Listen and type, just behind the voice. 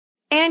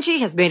Angie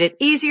has made it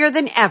easier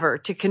than ever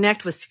to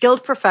connect with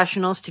skilled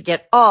professionals to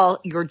get all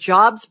your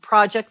jobs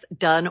projects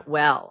done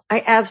well.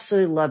 I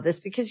absolutely love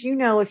this because,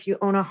 if you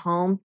own a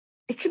home,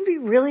 it can be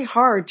really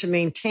hard to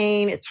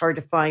maintain. It's hard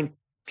to find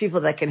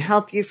people that can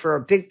help you for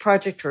a big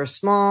project or a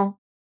small.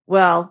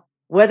 Well,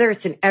 whether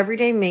it's in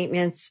everyday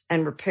maintenance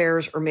and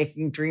repairs or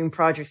making dream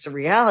projects a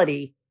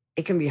reality,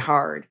 it can be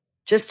hard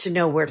just to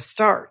know where to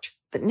start.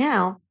 But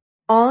now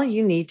all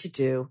you need to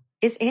do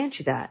is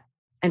Angie that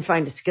and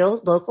find a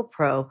skilled local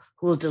pro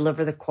who will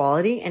deliver the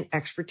quality and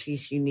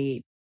expertise you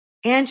need.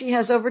 Angie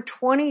has over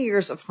 20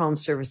 years of home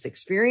service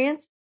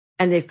experience,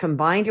 and they've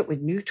combined it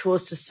with new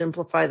tools to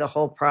simplify the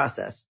whole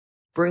process.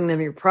 Bring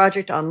them your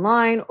project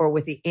online or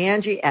with the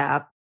Angie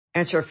app,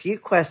 answer a few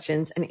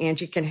questions, and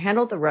Angie can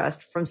handle the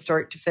rest from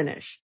start to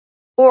finish.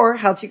 Or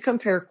help you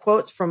compare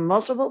quotes from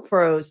multiple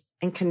pros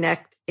and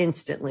connect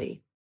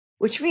instantly,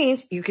 which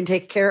means you can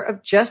take care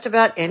of just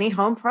about any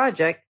home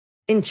project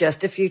in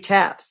just a few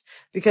taps.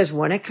 Because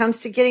when it comes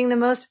to getting the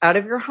most out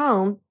of your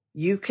home,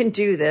 you can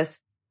do this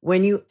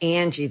when you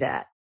Angie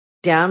that.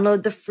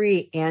 Download the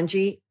free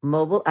Angie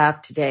mobile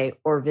app today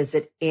or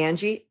visit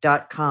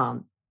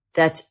Angie.com.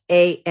 That's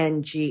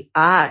ANGI.com.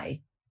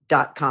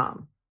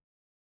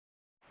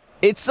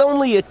 It's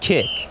only a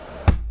kick,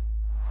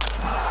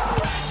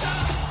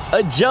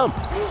 a jump,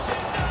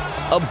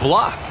 a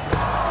block.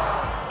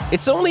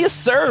 It's only a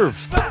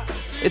serve.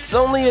 It's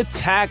only a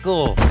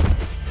tackle,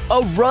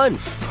 a run.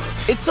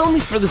 It's only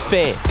for the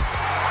fans.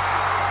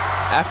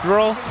 After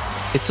all,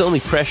 it's only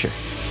pressure.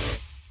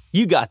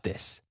 You got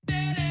this.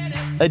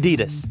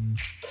 Adidas.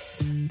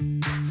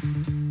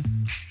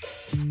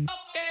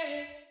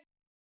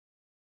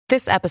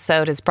 This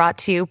episode is brought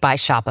to you by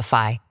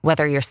Shopify.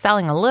 Whether you're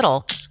selling a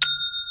little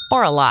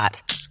or a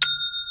lot,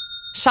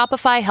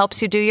 Shopify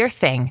helps you do your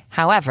thing,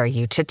 however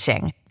you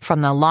cha-ching.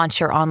 From the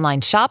launch your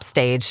online shop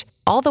stage,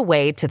 all the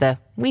way to the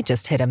we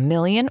just hit 1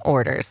 million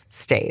orders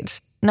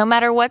stage. No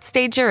matter what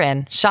stage you're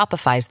in,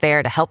 Shopify's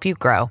there to help you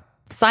grow.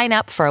 Sign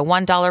up for a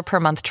 $1 per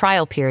month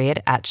trial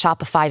period at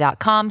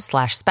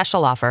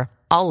shopify.com/special offer,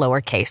 all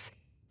lowercase.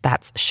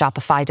 That's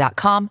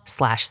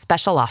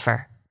shopify.com/special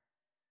offer.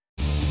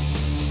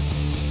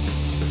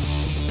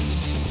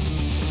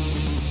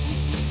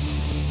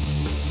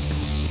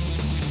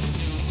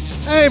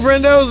 Hey,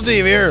 friendo,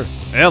 Steve here.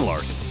 And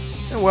Lars.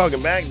 And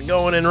welcome back to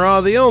Going In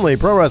Raw, the only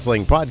pro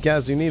wrestling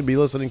podcast you need to be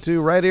listening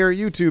to right here at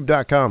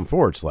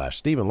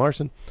youtube.com/Steven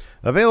Larson.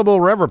 Available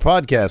wherever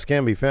podcasts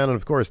can be found, and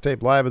of course,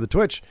 taped live at the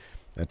Twitch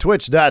at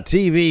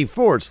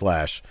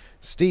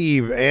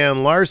twitch.tv/Steve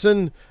and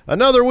Larson.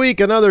 Another week,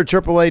 another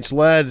Triple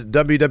H-led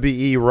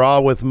WWE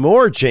Raw with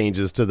more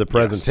changes to the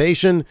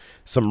presentation. Yes.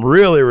 Some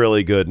really,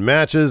 really good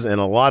matches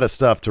and a lot of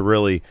stuff to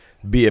really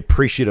be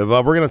appreciative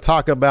of. We're going to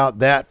talk about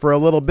that for a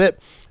little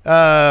bit. In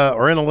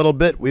a little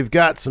bit, we've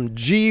got some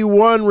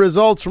G1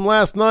 results from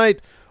last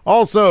night.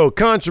 Also,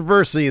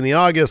 controversy in the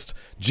August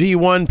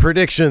G1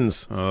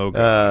 predictions. Oh,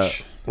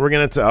 gosh. We're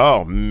going to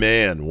oh,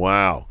 man,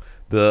 wow.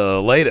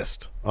 The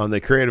latest on the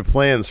creative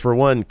plans for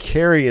one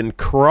Karrion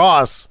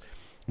Kross.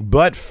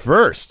 But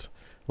first,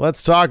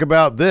 let's talk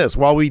about this.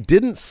 While we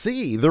didn't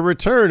see the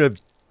return of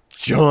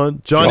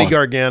Johnny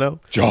Gargano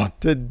to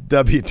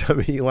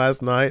WWE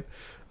last night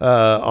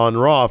on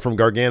Raw from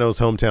Gargano's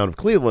hometown of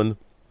Cleveland,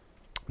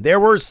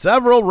 there were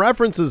several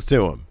references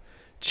to him.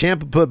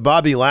 Ciampa put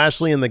Bobby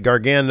Lashley in the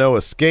Gargano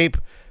escape.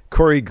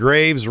 Corey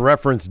Graves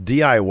referenced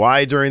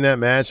DIY during that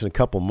match and a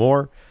couple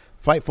more.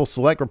 Fightful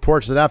Select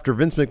reports that after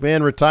Vince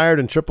McMahon retired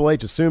and Triple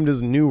H assumed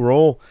his new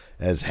role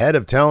as head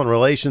of talent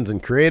relations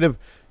and creative,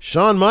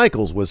 Shawn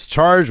Michaels was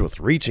charged with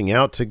reaching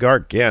out to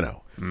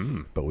Gargano.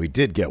 But we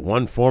did get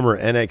one former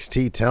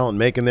NXT talent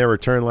making their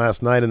return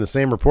last night. In the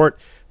same report,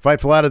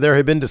 Fightful added there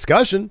had been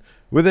discussion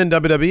within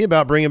WWE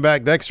about bringing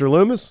back Dexter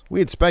Lumis. We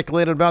had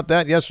speculated about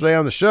that yesterday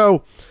on the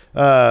show.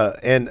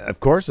 And, of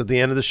course, at the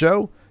end of the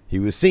show, he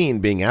was seen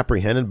being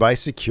apprehended by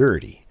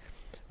security.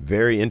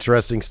 Very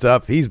interesting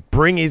stuff. He's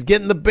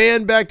getting the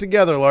band back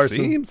together, Larson.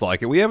 Seems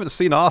like it. We haven't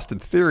seen Austin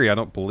Theory, I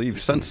don't believe,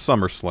 since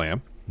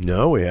SummerSlam.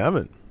 No, we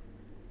haven't.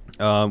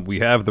 We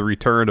have the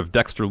return of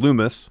Dexter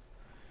Lumis.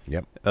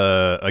 Yep.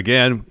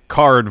 Again,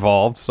 car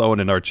involved.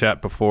 Someone in our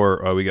chat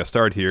before we got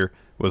started here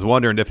was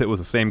wondering if it was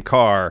the same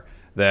car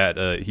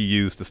that he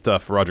used to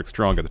stuff Roderick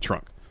Strong in the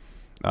trunk.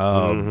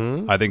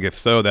 I think if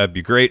so, that'd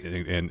be great,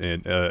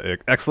 and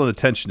excellent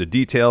attention to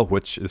detail,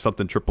 which is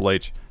something Triple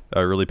H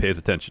really pays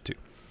attention to.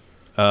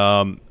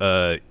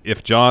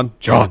 If John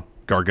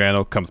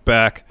Gargano comes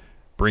back,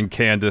 bring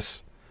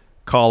Candice,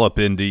 call up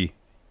Indy,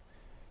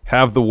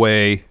 have the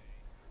way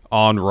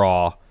on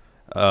Raw,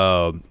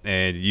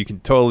 and you can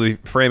totally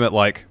frame it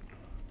like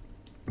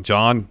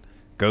John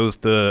goes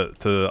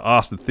to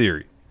Austin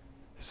Theory,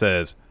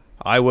 says,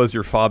 I was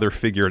your father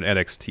figure in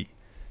NXT.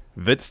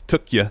 Vince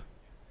took you,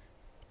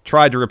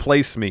 tried to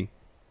replace me.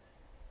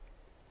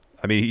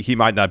 I mean, he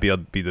might not be able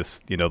to be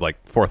this,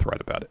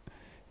 forthright about it.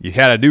 You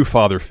had a new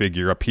father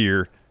figure up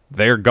here.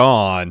 They're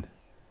gone.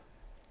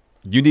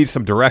 You need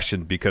some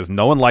direction because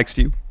no one likes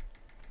you,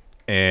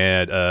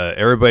 and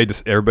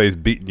everybody's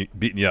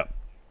beating you up.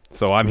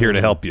 So I'm here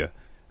to help you,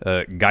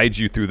 guide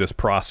you through this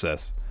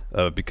process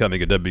of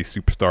becoming a WWE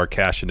superstar,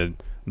 cashing in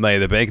Money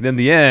in the Bank. And in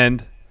the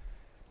end,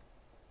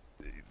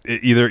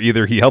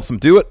 either he helps him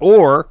do it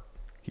or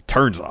he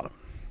turns on him,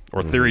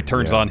 or Theory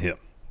turns on him.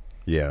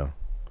 Yeah.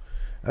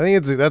 I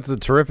think that's a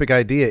terrific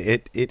idea.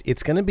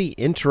 It's going to be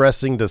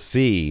interesting to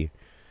see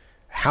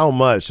how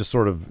much, just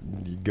sort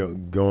of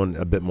going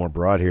a bit more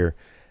broad here,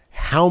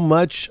 how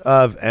much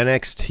of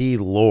NXT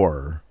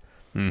lore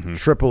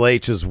Triple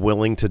H is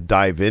willing to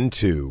dive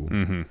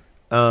into.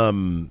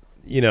 Given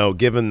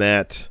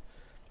that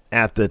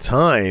at the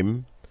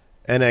time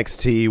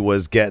NXT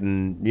was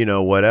getting,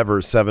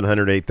 whatever,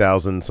 700,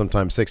 8,000,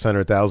 sometimes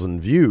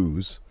 600,000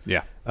 views.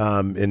 Yeah.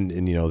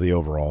 In the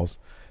overalls.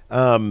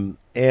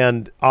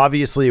 And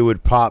obviously it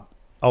would pop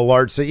a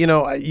large,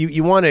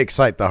 you want to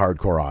excite the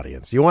hardcore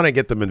audience. You want to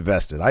get them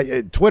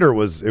invested. Twitter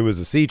was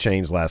a sea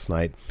change last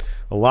night.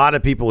 A lot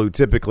of people who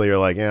typically are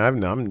like, I'm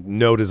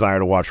no desire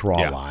to watch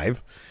Raw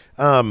live.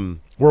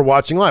 We're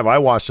watching live. I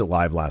watched it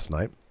live last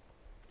night.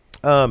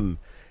 And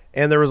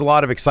there was a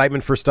lot of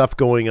excitement for stuff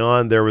going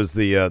on. There was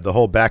the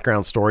whole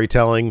background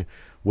storytelling,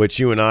 which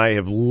you and I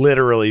have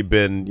literally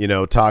been,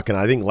 talking,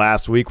 I think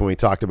last week when we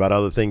talked about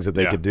other things that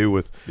they could do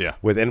with,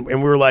 and we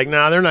were like,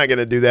 they're not going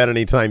to do that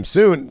anytime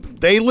soon.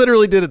 They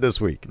literally did it this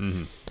week.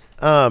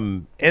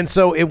 And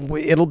so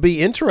it'll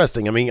be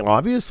interesting. I mean,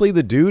 obviously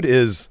the dude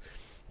is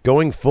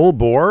going full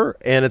bore,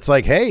 and it's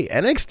like, hey,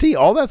 NXT,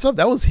 all that stuff,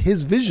 that was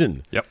his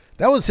vision. Yep.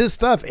 That was his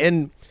stuff.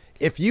 And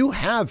if you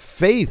have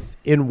faith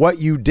in what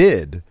you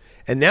did,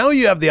 and now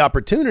you have the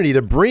opportunity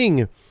to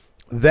bring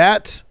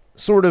that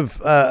sort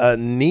of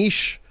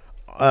niche,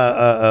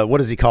 what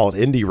does he call it,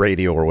 indie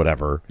radio or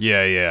whatever?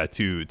 Yeah,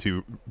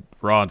 to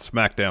Raw and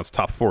SmackDown's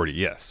top 40,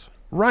 yes.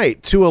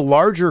 Right, to a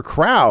larger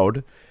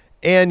crowd,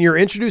 and you're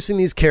introducing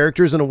these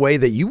characters in a way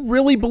that you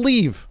really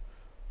believe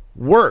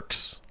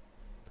works.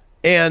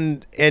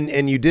 And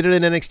you did it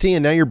in NXT,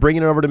 and now you're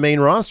bringing it over to main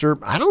roster.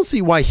 I don't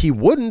see why he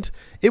wouldn't.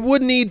 It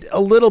would need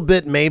a little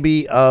bit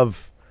maybe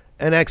of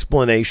an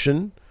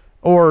explanation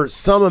or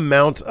some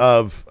amount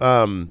of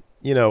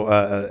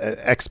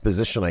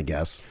exposition, I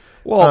guess.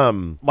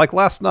 Well, like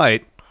last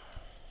night,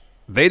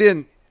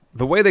 the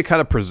way they kind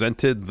of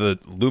presented the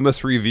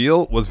Loomis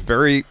reveal was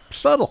very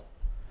subtle.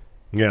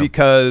 Yeah.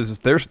 Because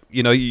there's,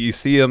 you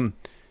see him,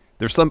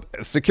 there's some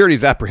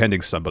security's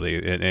apprehending somebody,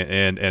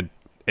 and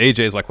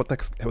AJ's like, what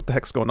the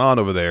heck's going on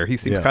over there? He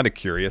seems kind of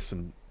curious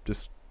and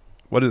just,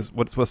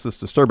 what's this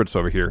disturbance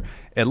over here?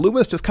 And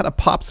Loomis just kind of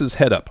pops his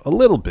head up a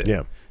little bit.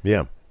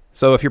 Yeah.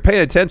 So if you're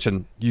paying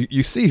attention,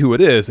 you see who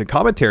it is, and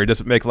commentary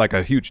doesn't make like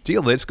a huge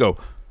deal. They just go,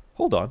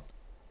 hold on.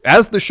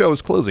 As the show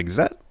is closing, is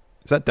that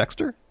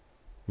Dexter?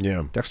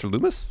 Yeah. Dexter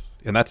Loomis?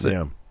 And that's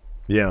it.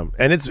 Yeah.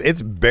 And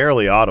it's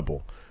barely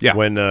audible. Yeah.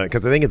 When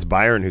because I think it's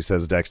Byron who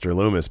says Dexter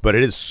Loomis, but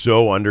it is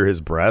so under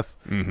his breath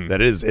that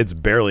it's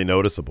barely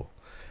noticeable.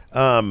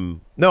 No,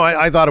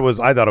 I thought it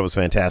was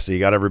fantastic. You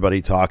got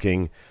everybody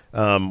talking.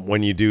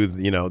 When you do,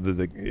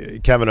 the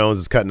Kevin Owens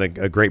is cutting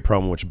a great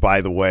promo, which,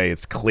 by the way,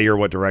 it's clear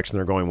what direction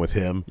they're going with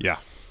him. Yeah.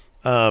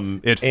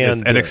 It's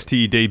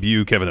NXT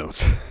debut Kevin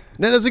Owens.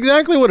 That is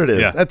exactly what it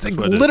is. Yeah, that's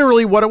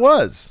literally what it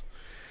was.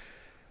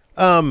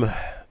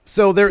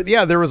 So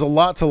there was a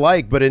lot to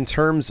like, but in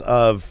terms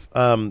of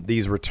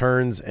these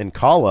returns and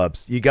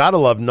call-ups, you got to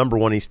love, number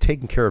one, he's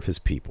taking care of his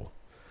people.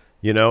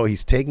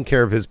 He's taking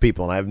care of his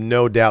people, and I have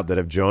no doubt that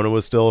if Jonah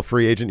was still a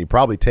free agent, he'd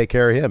probably take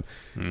care of him.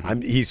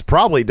 He's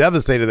probably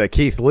devastated that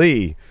Keith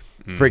Lee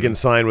freaking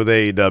signed with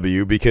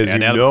AEW because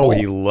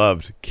he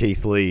loved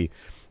Keith Lee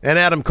and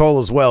Adam Cole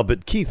as well.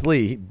 But Keith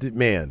Lee,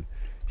 man,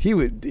 they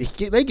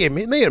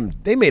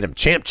made him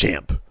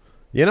champ.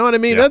 You know what I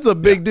mean? Yeah, that's a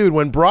big dude.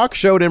 When Brock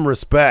showed him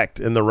respect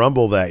in the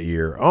Rumble that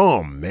year,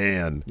 oh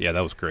man, yeah,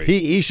 that was great.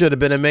 He should have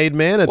been a made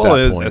man at that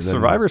point. Well,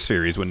 Survivor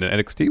Series when the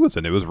NXT was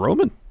in, it was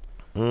Roman.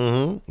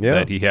 Yeah,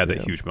 that he had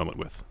that huge moment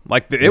with.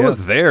 It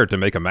was there to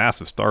make a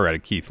massive star out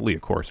of Keith Lee.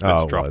 Of course,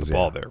 Vince dropped the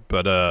ball there.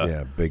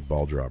 But big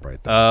ball drop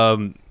right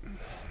there.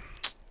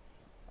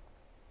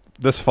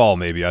 This fall,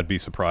 maybe I'd be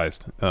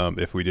surprised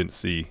if we didn't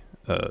see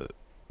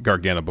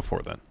Gargano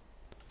before then.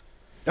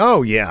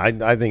 Oh yeah,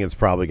 I think it's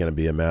probably going to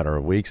be a matter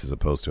of weeks as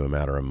opposed to a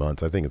matter of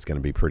months. I think it's going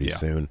to be pretty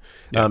soon.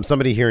 Yeah.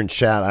 Somebody here in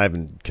chat, I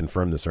haven't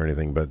confirmed this or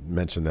anything, but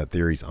mentioned that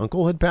Theory's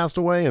uncle had passed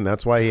away, and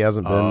that's why he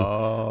hasn't been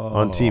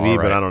on TV.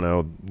 Right. But I don't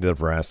know the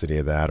veracity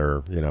of that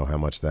or how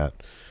much that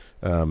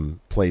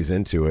plays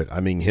into it. I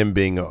mean, him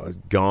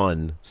being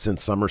gone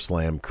since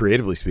SummerSlam,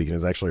 creatively speaking,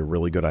 is actually a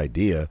really good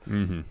idea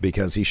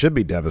because he should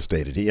be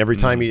devastated.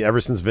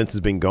 Ever since Vince has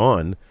been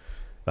gone,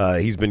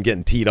 he's been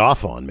getting teed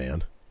off on,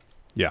 man.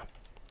 Yeah.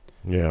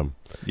 Yeah.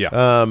 We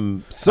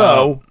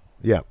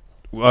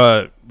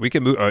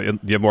can move. Do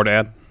you have more to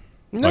add?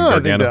 No, I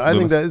think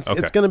that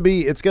it's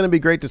going to be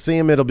great to see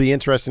him. It'll be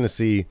interesting to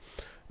see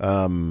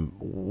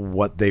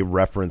what they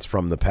reference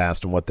from the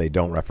past and what they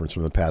don't reference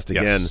from the past.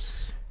 Again,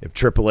 if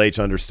Triple H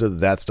understood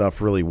that stuff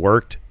really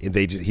worked,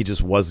 he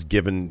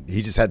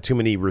just had too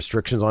many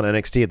restrictions on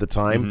NXT at the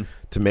time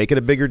to make it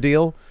a bigger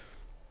deal.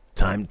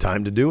 time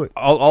to do it.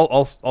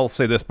 I'll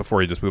say this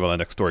before you just move on to the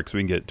next story, because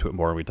we can get to it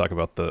more when we talk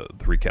about the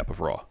recap of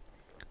Raw.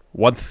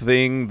 One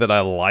thing that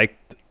I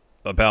liked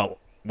about,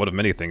 one of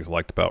many things I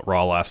liked about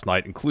Raw last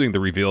night, including the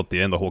reveal at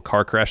the end, the whole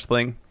car crash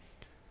thing,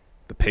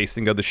 the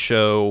pacing of the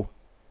show,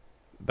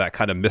 that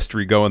kind of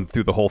mystery going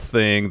through the whole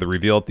thing, the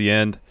reveal at the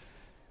end,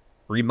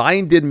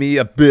 reminded me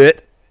a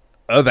bit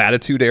of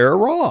Attitude Era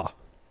Raw.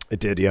 It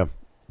did, yeah.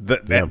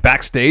 That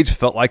backstage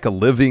felt like a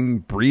living,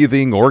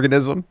 breathing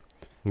organism.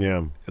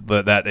 Yeah.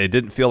 That it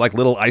didn't feel like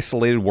little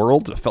isolated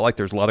worlds. It felt like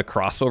there's a lot of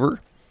crossover.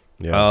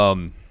 Yeah.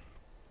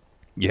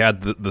 You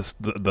had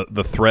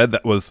the thread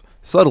that was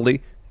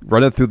subtly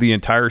running through the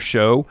entire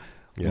show,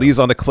 leaves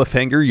on a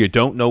cliffhanger. You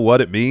don't know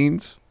what it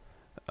means.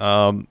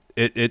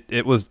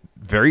 It was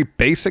very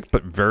basic,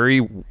 but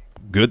very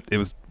good. It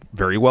was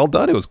very well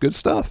done. It was good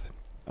stuff.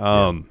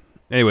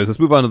 Anyways, let's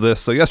move on to this.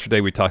 So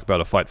yesterday we talked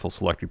about a Fightful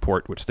Select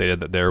report, which stated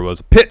that there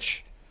was a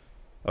pitch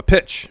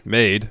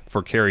made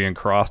for Karrion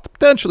Kross to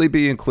potentially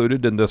be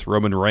included in this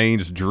Roman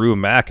Reigns-Drew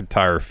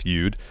McIntyre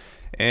feud,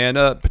 and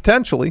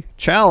potentially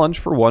challenge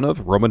for one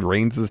of Roman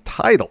Reigns'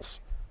 titles.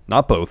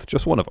 Not both,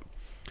 just one of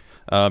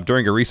them.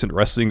 During a recent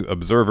Wrestling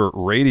Observer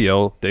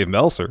Radio, Dave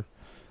Meltzer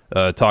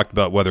talked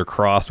about whether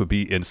Kross would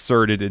be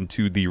inserted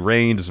into the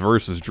Reigns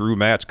versus Drew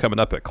match coming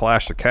up at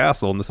Clash of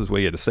Castle, and this is what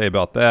he had to say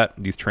about that.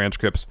 These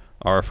transcripts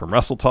are from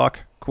WrestleTalk.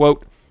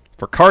 Quote,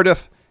 "For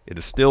Cardiff, it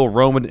is still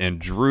Roman and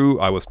Drew.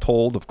 I was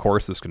told, of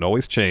course, this can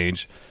always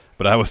change,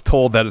 but I was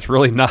told that it's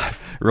really not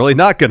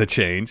going to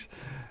change.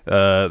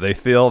 They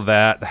feel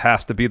that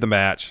has to be the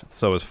match.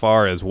 So as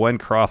far as when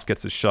Kross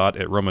gets his shot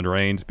at Roman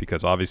Reigns,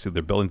 because obviously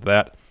they're building to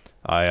that,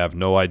 I have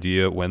no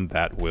idea when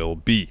that will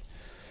be."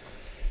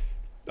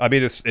 I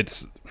mean,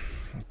 it's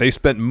they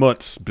spent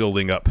months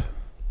building up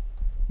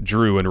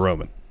Drew and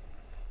Roman.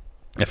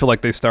 I feel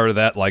like they started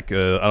that like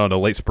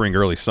late spring,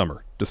 early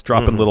summer, just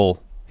dropping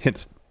little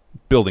hints,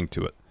 building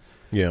to it.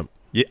 Yeah.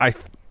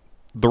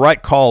 The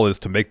right call is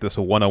to make this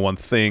a one-on-one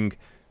thing.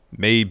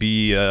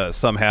 Maybe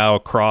somehow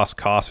Kross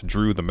costs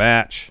Drew the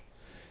match.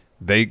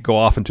 They go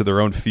off into their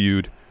own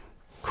feud.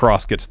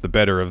 Kross gets the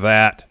better of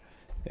that,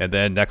 and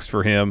then next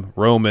for him,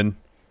 Roman.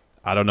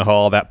 I don't know how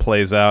all that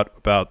plays out.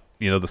 About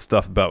the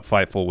stuff about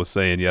Fightful was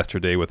saying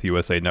yesterday with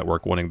USA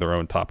Network wanting their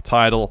own top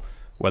title,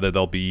 whether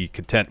they'll be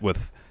content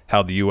with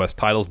how the U.S.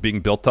 title's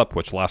being built up,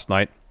 which last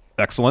night,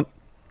 excellent,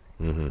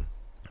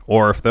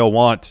 or if they'll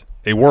want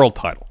a world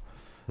title,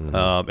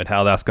 and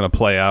how that's going to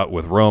play out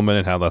with Roman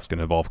and how that's going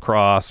to involve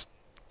Kross.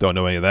 Don't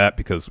know any of that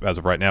because as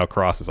of right now,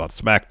 Kross is on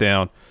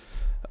SmackDown.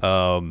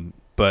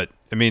 But,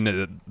 I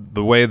mean,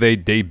 the way they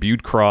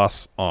debuted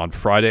Kross on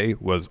Friday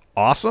was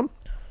awesome.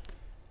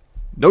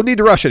 No need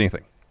to rush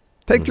anything.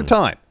 Take your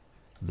time.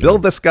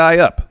 Build this guy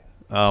up.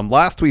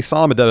 Last we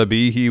saw him at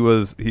WWE, he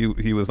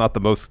was not the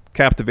most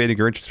captivating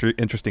or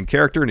interesting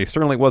character, and he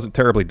certainly wasn't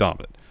terribly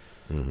dominant.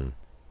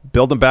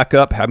 Build him back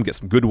up, have him get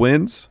some good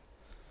wins,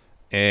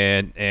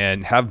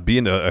 and have be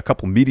in a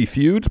couple meaty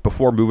feuds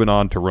before moving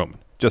on to Roman.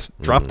 Just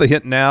drop the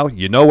hint now.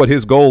 You know what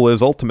his goal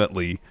is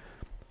ultimately.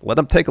 Let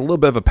him take a little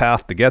bit of a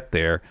path to get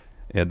there,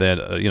 and then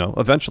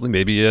eventually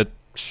maybe a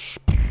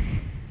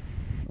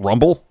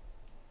Rumble,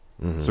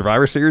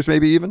 Survivor Series,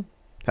 maybe even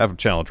have him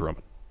challenge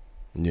Roman.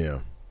 Yeah.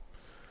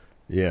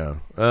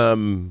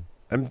 I'm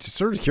just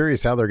sort of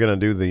curious how they're going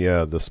to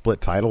do the split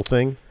title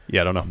thing.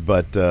 Yeah, I don't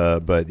know.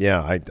 But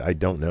yeah, I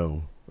don't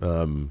know.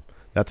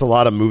 That's a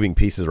lot of moving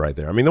pieces right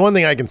there. I mean, the one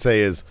thing I can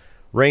say is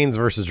Reigns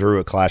versus Drew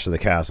at Clash of the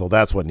Castle.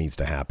 That's what needs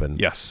to happen.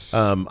 Yes.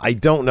 I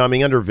don't know. I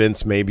mean, under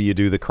Vince, maybe you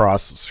do the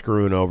Kross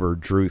screwing over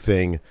Drew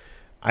thing.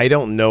 I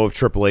don't know if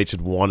Triple H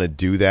would want to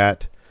do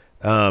that.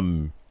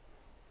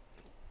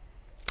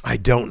 I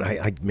don't know.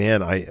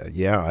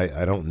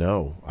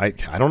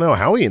 I don't know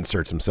how he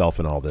inserts himself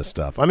in all this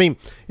stuff. I mean,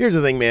 here's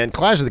the thing, man.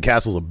 Clash of the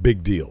Castle is a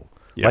big deal.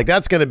 Yep. Like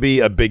that's going to be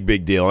a big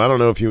deal. And I don't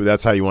know if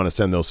that's how you want to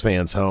send those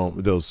fans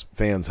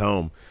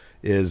home.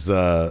 Is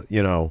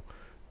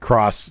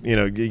Kross,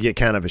 you get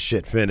kind of a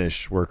shit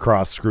finish where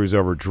Kross screws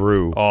over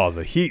Drew. Oh,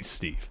 the heat,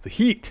 Steve. The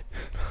heat.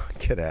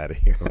 Get out of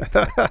here.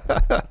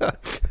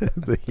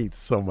 The heat's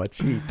so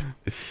much heat.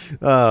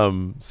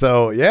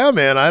 So yeah,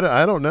 man,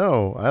 I don't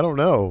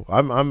know.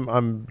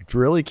 I'm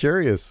really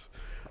curious.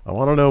 I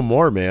want to know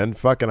more, man.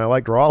 Fucking, I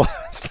liked Raw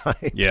last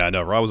night. Yeah, I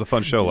know. Raw was a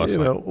fun show last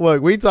night.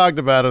 Look, we talked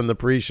about it in the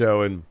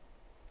pre-show, and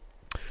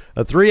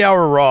a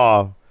 3-hour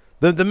Raw.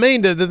 The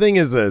thing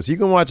is this: you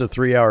can watch a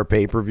 3-hour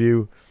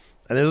pay-per-view,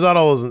 and there's not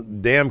all those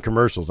damn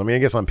commercials. I mean, I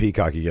guess on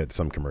Peacock you get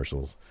some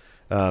commercials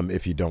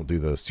if you don't do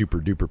the super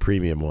duper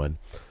premium one.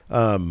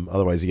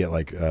 Otherwise, you get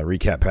like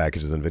recap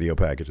packages and video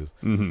packages.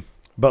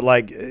 But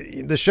like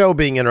the show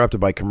being interrupted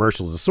by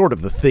commercials is sort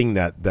of the thing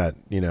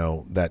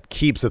that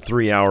keeps a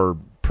 3-hour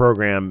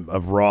program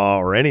of Raw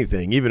or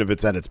anything, even if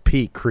it's at its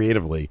peak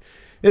creatively,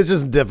 it's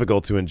just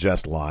difficult to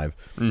ingest live.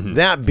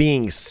 That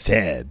being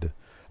said,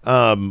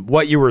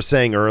 what you were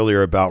saying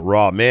earlier about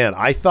Raw, man,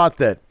 I thought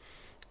that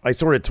I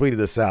sort of tweeted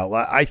this out.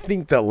 I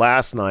think that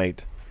last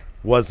night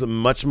was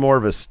much more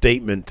of a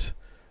statement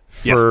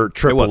for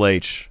Triple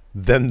H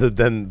than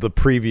the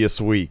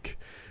previous week,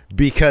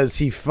 because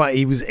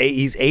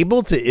he's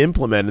able to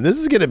implement, and this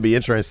is going to be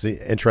interesting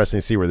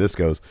to see where this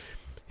goes.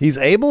 He was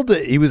able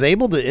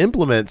to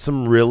implement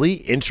some really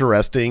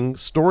interesting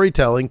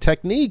storytelling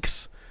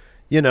techniques.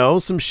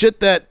 Some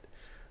shit that,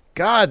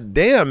 God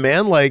damn,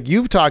 man, like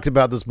you've talked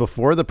about this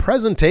before, the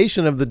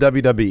presentation of the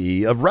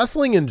WWE, of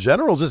wrestling in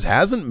general, just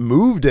hasn't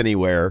moved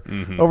anywhere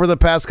over the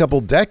past couple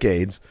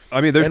decades.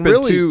 I mean, there's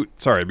been two,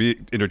 sorry, let me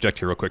interject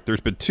here real quick. There's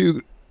been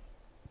two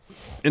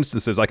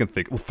instances I can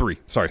think, three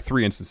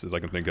instances I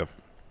can think of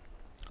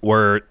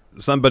where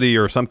somebody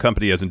or some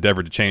company has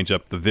endeavored to change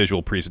up the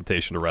visual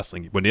presentation of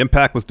wrestling. When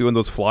Impact was doing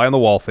those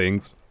fly-on-the-wall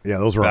things,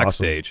 those were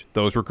backstage, awesome.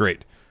 Those were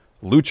great.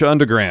 Lucha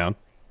Underground,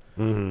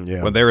 when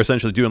they were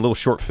essentially doing little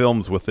short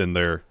films within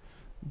their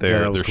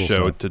cool show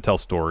stuff to tell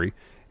story.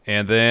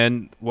 And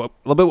then a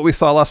little bit what we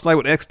saw last night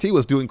with NXT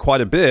was doing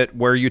quite a bit,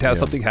 where you'd have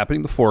something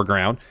happening in the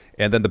foreground,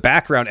 and then the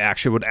background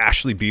action would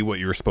actually be what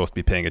you were supposed to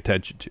be paying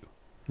attention to.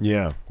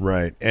 Yeah,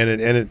 right. And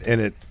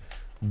it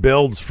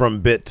builds from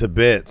bit to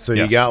bit. So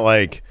you got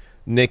like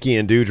Nikki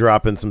and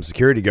Doudrop and some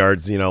security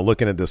guards,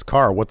 looking at this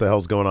car. What the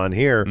hell's going on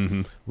here?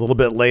 A little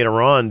bit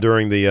later on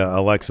during the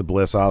Alexa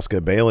Bliss,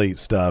 Asuka Bayley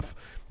stuff,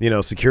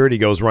 security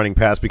goes running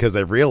past because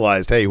they've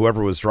realized, hey,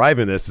 whoever was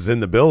driving this is in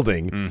the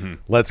building.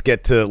 Let's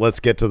get to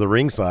the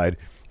ringside.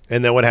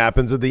 And then what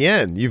happens at the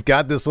end? You've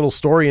got this little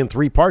story in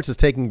 3 parts that's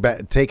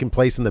taking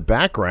place in the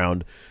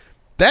background.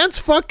 That's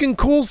fucking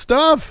cool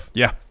stuff.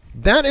 Yeah.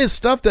 That is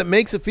stuff that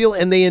makes it feel,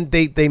 and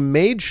they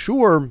made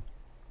sure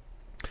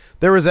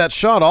there was that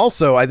shot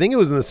also. I think it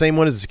was in the same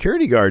one as the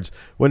security guards.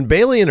 When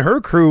Bayley and her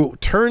crew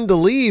turned to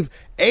leave,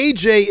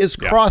 AJ is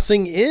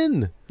crossing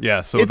in.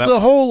 Yeah, so it's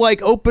a whole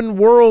like open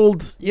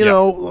world,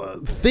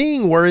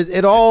 thing where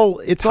it all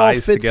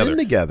fits in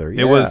together.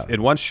 It was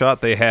in one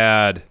shot they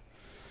had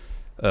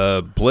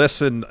Bliss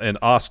and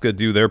Asuka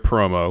do their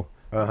promo.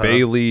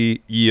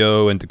 Bayley,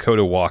 Io, and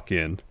Dakota walk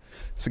in.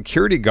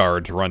 Security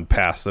guards run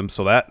past them,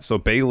 so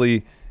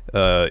Bayley,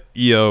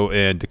 Io,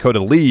 and Dakota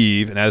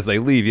leave, and as they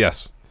leave,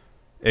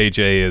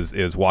 AJ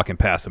is walking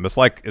past them. It's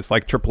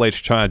like Triple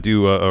H trying to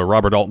do a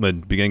Robert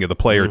Altman beginning of the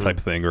player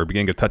type thing, or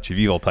beginning of Touch of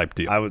Evil type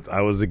deal.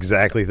 I was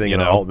exactly thinking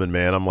of Altman,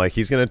 man. I'm like,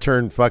 he's going to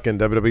turn fucking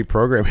WWE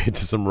programming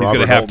into some Robert Altman.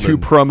 He's going to have Altman.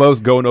 2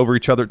 promos going over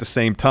each other at the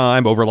same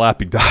time,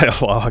 overlapping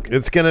dialogue.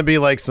 It's going to be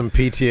like some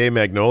PTA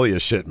Magnolia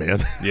shit,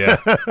 man. Yeah.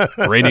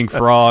 Raining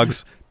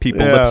frogs.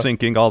 People lip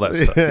syncing, all that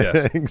stuff.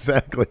 Yes.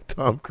 Exactly.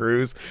 Tom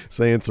Cruise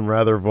saying some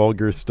rather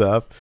vulgar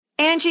stuff.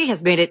 Angie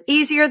has made it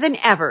easier than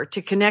ever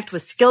to connect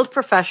with skilled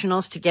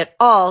professionals to get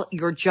all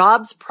your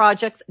jobs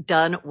projects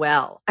done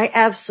well. I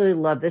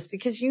absolutely love this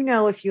because,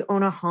 if you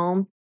own a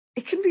home,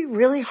 it can be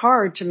really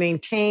hard to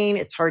maintain.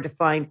 It's hard to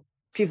find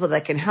people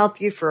that can help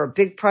you for a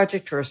big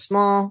project or a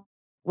small.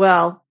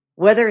 Well,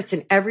 whether it's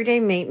in everyday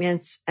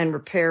maintenance and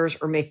repairs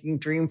or making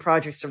dream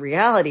projects a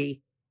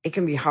reality, it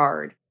can be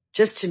hard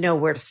just to know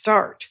where to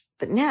start.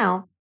 But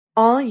now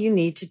all you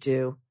need to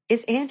do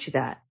is Angie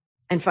that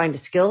and find a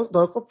skilled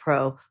local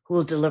pro who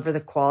will deliver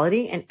the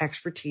quality and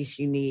expertise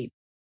you need.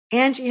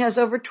 Angie has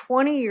over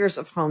 20 years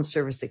of home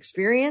service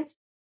experience,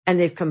 and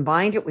they've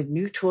combined it with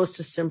new tools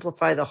to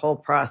simplify the whole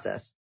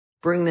process.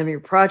 Bring them your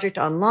project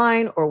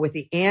online or with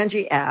the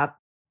Angie app,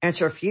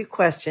 answer a few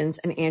questions,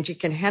 and Angie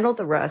can handle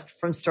the rest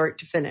from start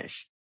to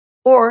finish.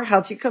 Or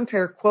help you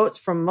compare quotes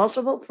from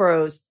multiple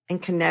pros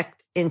and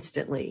connect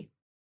instantly,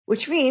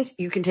 which means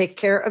you can take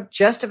care of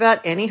just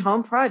about any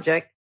home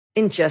project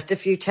in just a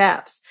few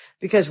taps.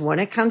 Because when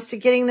it comes to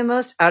getting the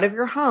most out of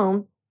your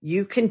home,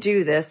 you can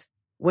do this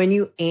when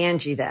you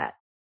Angie that.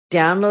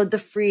 Download the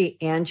free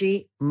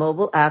Angie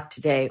mobile app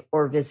today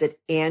or visit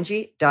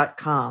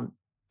Angie.com.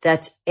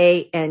 That's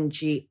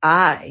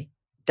ANGI.com.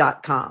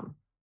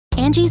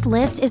 Angie's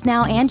List is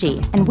now Angie,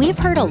 and we've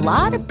heard a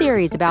lot of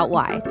theories about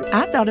why.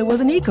 I thought it was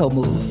an eco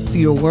move.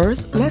 Fewer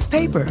words, less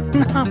paper.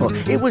 No,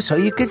 it was so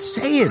you could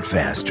say it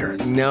faster.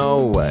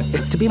 No,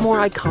 it's to be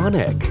more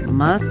iconic.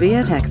 Must be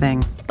a tech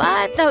thing.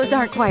 But those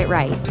aren't quite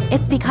right.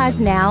 It's because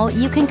now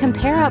you can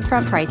compare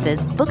upfront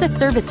prices, book a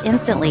service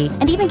instantly,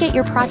 and even get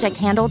your project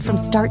handled from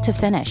start to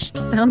finish.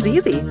 Sounds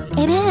easy.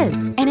 It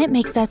is, and it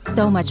makes us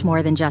so much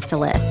more than just a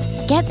list.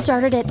 Get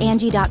started at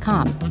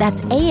Angie.com.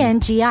 That's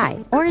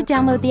ANGI, or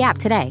download the app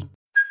today.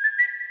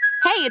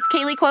 Hey, it's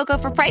Kaylee Cuoco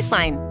for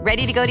Priceline.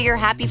 Ready to go to your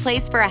happy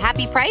place for a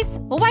happy price?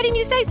 Well, why didn't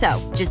you say so?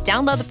 Just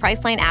download the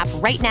Priceline app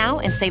right now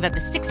and save up to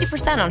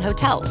 60% on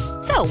hotels.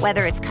 So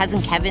whether it's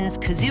Cousin Kevin's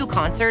Kazoo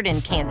Concert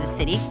in Kansas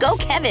City, go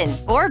Kevin,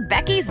 or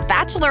Becky's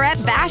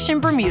Bachelorette Bash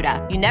in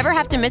Bermuda, you never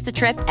have to miss a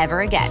trip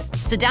ever again.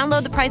 So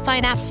download the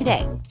Priceline app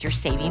today. Your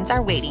savings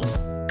are waiting.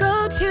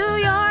 Go to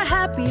your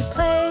happy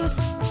place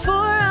for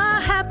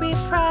a happy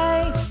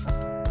price.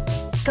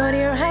 Go to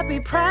your happy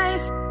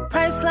price,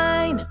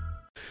 Priceline.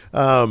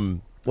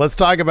 Let's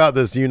talk about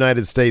this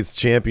United States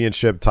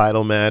Championship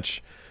title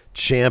match.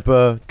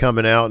 Ciampa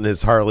coming out in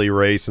his Harley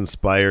Race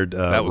inspired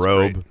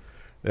robe. Great.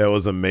 That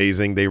was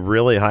amazing. They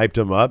really hyped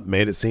him up,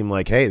 made it seem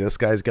like, hey, this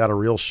guy's got a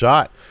real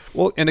shot.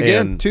 Well, and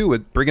again, too,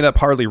 with bringing up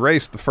Harley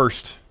Race, the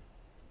first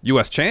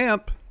U.S.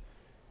 champ,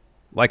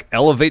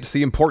 elevates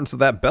the importance of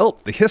that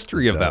belt, the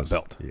history of that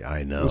belt. Yeah,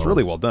 I know. It was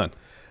really well done.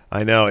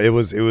 I know. It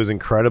was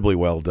incredibly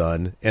well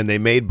done. And they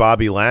made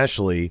Bobby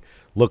Lashley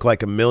look like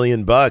 $1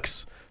 million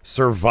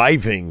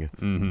surviving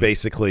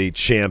basically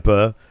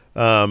Ciampa.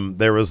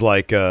 There was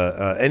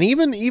and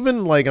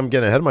even like, I'm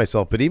getting ahead of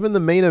myself, but even the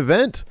main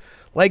event,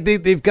 like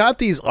they've got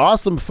these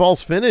awesome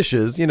false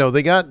finishes.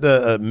 They got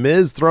the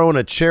Miz throwing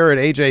a chair at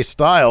AJ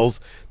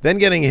Styles, then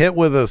getting hit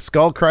with a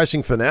skull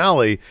crushing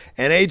finale,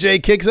 and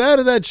AJ kicks out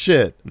of that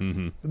shit.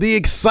 The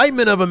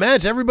excitement of a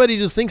match, everybody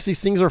just thinks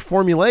these things are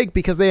formulaic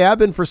because they have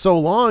been for so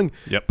long.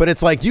 Yep. But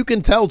it's like you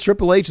can tell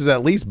Triple H is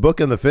at least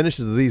booking the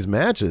finishes of these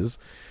matches.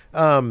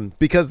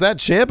 Because that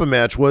Ciampa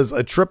match was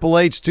a Triple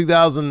H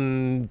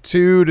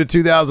 2002 to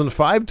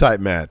 2005 type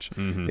match,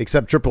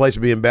 except Triple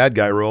H being bad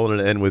guy rolling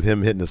and end with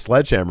him hitting a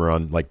sledgehammer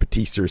on like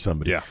Batista or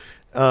somebody. Yeah.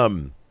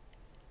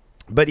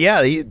 But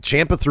yeah,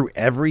 Ciampa threw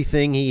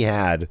everything he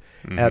had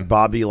at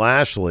Bobby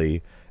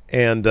Lashley,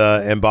 and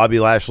Bobby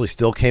Lashley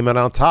still came out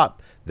on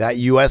top. That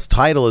U.S.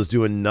 title is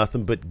doing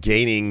nothing but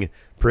gaining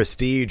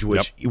prestige,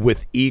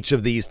 with each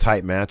of these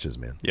type matches,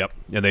 man. Yep.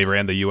 And they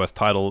ran the U.S.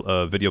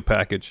 title video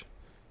package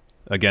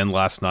again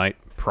last night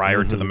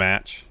prior to the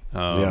match.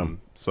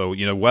 So,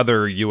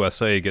 whether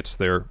USA gets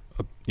their,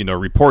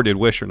 reported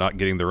wish or not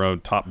getting their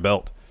own top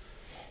belt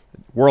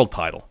world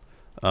title,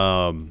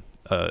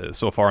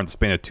 so far in the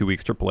span of 2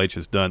 weeks, Triple H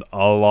has done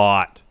a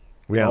lot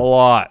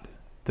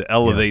to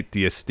elevate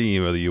the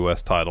esteem of the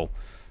U.S. title,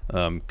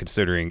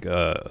 considering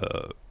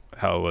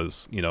how it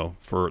was,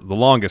 for the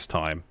longest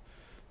time.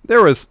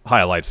 There was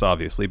highlights,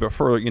 obviously, but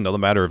for, the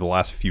matter of the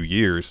last few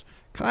years,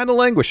 kind of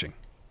languishing.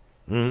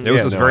 It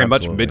was very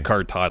much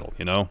mid-card title,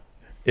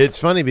 It's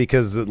funny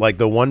because like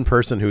the one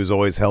person who's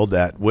always held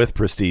that with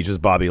prestige is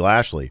Bobby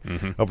Lashley.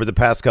 Over the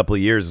past couple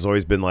of years, it's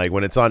always been like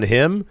when it's on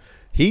him,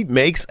 he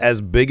makes as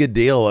big a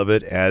deal of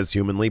it as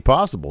humanly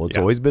possible. It's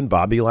always been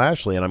Bobby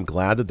Lashley, and I'm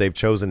glad that they've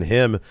chosen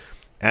him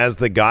as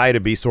the guy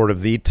to be sort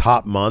of the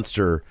top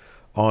monster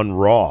on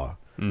Raw.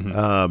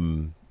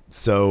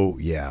 So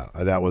yeah,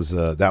 that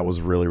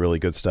was really, really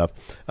good stuff.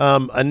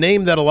 A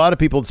name that a lot of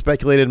people had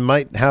speculated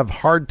might have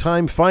hard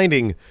time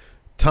finding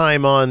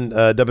time on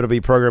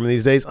WWE programming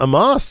these days.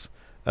 Amos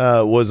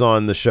was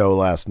on the show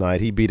last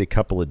night. He beat a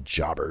couple of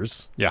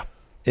jobbers. Yeah.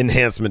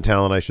 Enhancement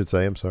talent, I should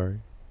say. I'm sorry.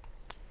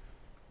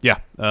 Yeah.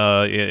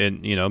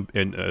 In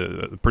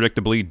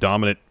predictably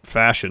dominant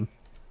fashion.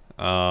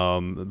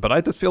 But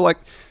I just feel like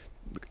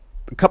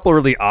a couple of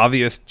really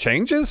obvious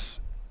changes.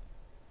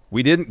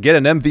 We didn't get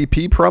an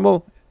MVP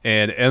promo,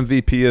 and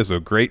MVP is a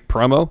great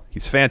promo.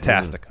 He's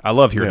fantastic. I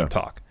love hearing him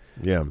talk.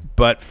 Yeah,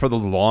 but for the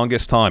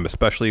longest time,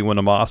 especially when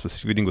Amos was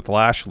feuding with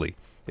Lashley,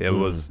 it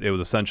was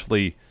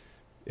essentially,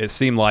 it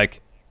seemed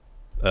like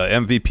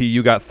MVP,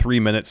 you got 3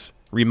 minutes,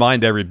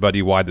 remind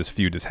everybody why this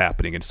feud is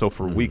happening. And so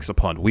for weeks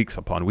upon weeks,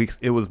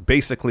 it was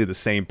basically the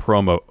same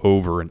promo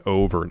over and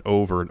over and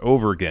over and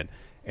over again,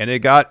 and it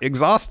got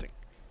exhausting.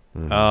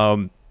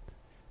 Tonight,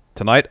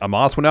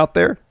 Amos went out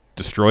there,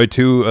 destroyed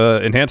 2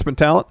 enhancement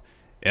talent.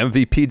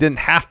 MVP didn't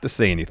have to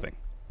say anything.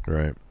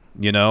 Right.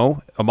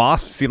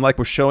 Amos seemed like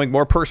was showing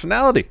more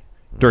personality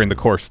during the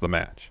course of the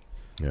match,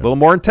 a little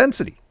more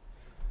intensity.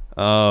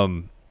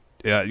 If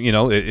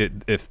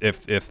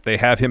they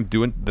have him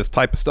doing this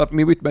type of stuff, I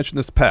mean, we've mentioned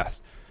this in the past.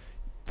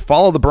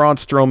 Follow the Braun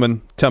Strowman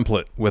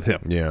template with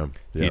him.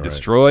 He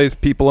destroys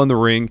people in the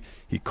ring.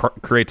 He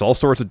creates all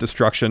sorts of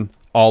destruction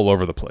all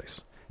over the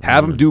place.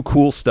 Have him do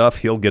cool stuff.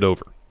 He'll get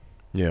over.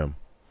 Yeah.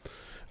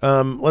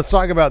 Let's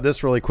talk about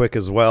this really quick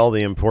as well.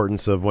 The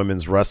importance of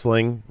women's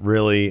wrestling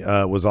really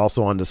was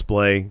also on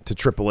display to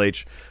Triple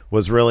H,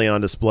 was really on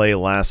display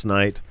last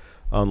night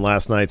on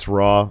last night's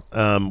Raw.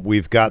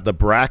 We've got the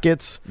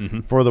brackets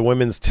for the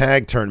women's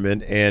tag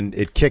tournament, and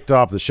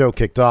the show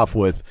kicked off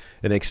with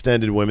an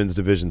extended women's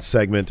division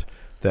segment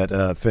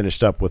that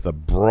finished up with a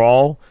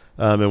brawl.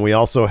 And we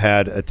also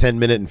had a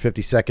 10-minute and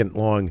 50-second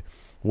long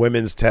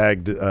women's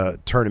tag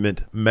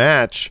tournament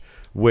match,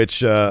 which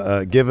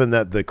given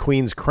that the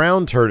Queen's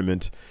Crown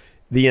tournament,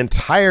 the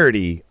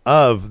entirety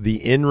of the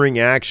in-ring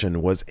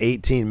action was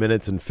 18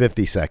 minutes and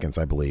 50 seconds,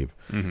 I believe.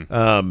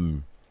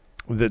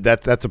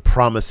 That's a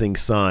promising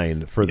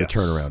sign for the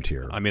turnaround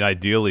here. I mean,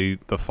 ideally,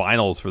 the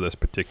finals for this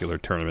particular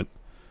tournament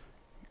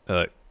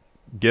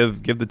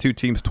give the 2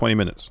 teams 20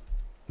 minutes.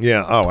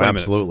 Yeah,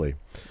 absolutely.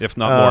 Minutes, if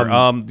not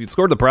more. Let's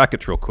go to the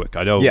brackets real quick.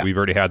 I know we've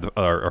already had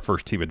our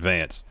first team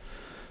advance.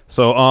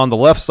 So on the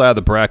left side of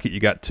the bracket, you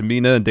got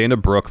Tamina and Dana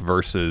Brooke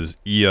versus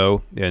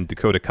Io and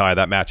Dakota Kai.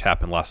 That match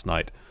happened last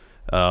night.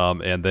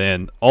 And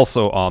then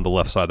also on the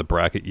left side of the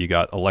bracket, you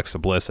got Alexa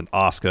Bliss and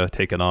Asuka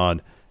taking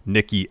on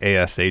Nikki,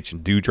 ASH,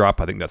 and Doudrop.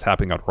 I think that's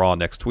happening on Raw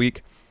next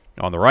week.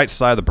 On the right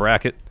side of the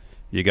bracket,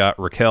 you got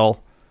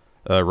Raquel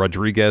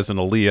Rodriguez and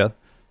Aaliyah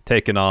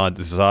taking on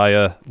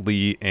Zaya,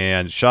 Lee,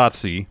 and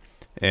Shotzi.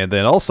 And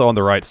then also on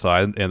the right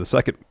side, and the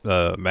second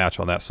match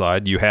on that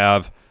side, you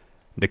have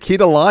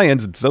Nikita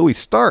Lyons and Zoe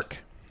Stark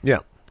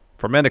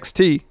from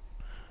NXT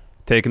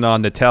taking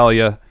on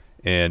Natalya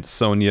and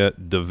Sonya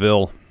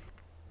Deville.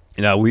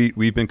 Now,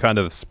 we've been kind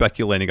of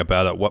speculating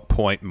about at what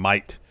point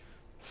might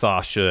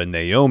Sasha and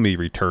Naomi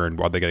return?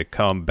 Are they going to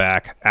come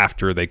back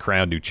after they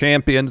crown new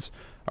champions?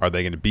 Are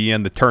they going to be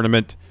in the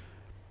tournament?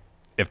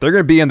 If they're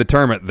going to be in the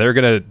tournament, they're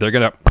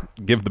gonna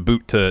give the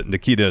boot to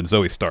Nikita and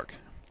Zoe Stark.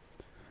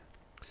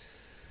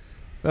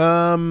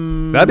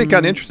 That'd be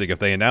kind of interesting if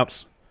they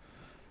announce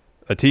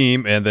a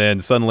team and then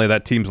suddenly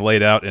that team's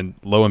laid out, and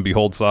lo and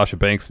behold, Sasha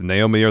Banks and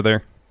Naomi are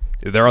there.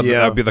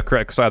 That would be the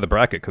correct side of the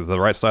bracket, because the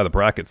right side of the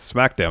bracket's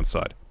SmackDown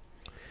side.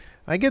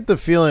 I get the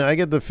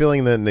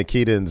feeling that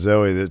Nikita and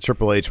Zoe, that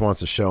Triple H wants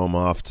to show them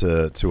off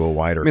to a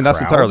wider crowd.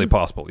 That's entirely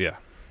possible, yeah.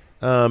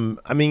 I'm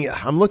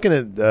looking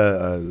at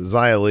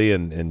Xia Li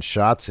and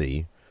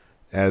Shotzi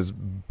as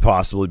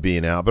possibly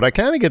being out, but I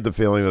kind of get the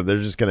feeling that they're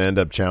just going to end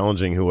up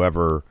challenging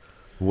whoever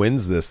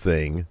wins this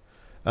thing.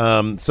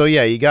 So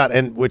yeah, you got,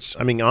 and which,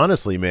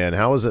 honestly, man,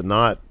 how is it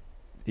not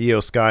Io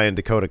Sky and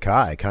Dakota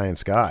Kai and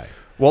Sky?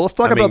 Well, let's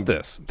talk about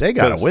this. They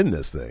got to win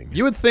this thing.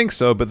 You would think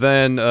so, but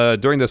then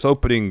during this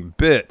opening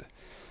bit,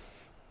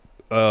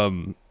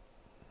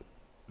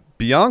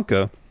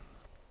 Bianca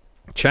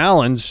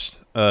challenged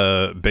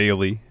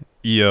Bayley,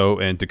 Io,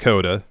 and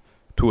Dakota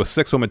to a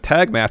 6-woman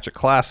tag match at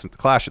Clash at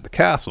the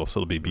Castle. So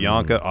it'll be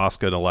Bianca,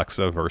 Asuka, and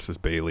Alexa versus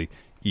Bayley,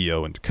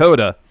 Io, and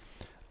Dakota.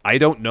 I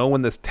don't know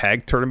when this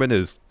tag tournament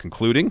is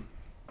concluding.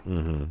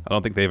 I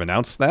don't think they've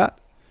announced that.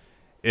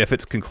 If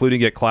it's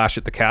concluding at Clash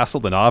at the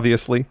Castle, then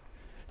obviously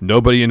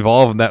nobody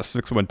involved in that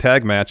 6-woman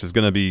tag match is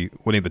going to be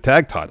winning the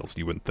tag titles,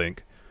 you wouldn't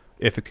think.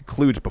 If it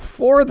concludes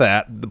before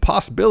that, the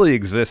possibility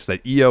exists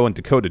that Io and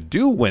Dakota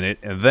do win it,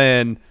 and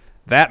then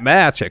that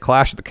match at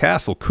Clash at the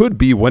Castle could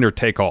be winner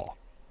take all.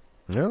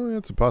 Yeah,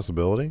 that's a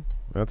possibility.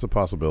 I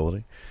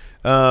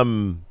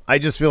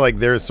just feel like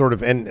there's sort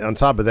of, and on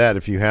top of that,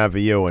 if you have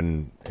Io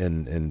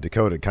and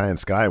Dakota Kai and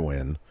Sky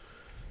win,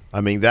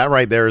 that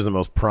right there is the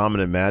most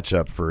prominent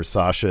matchup for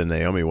Sasha and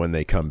Naomi when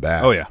they come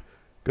back. Oh, yeah.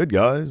 Good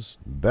guys,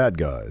 bad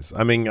guys.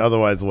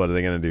 Otherwise, what are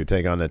they going to do?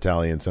 Take on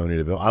Natalya and Sonya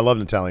Deville? I love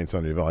Natalya and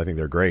Sonya Deville. I think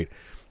they're great.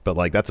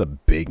 But, that's a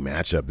big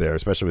matchup there,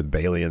 especially with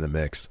Bayley in the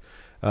mix.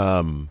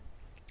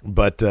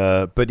 But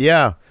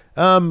yeah.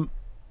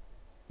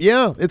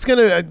 Yeah, it's going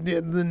to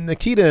the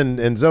Nikita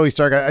and Zoe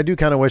Stark, I do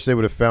kind of wish they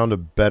would have found a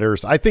better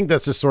 – I think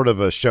that's just sort of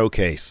a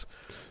showcase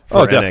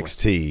for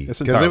NXT.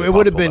 Because it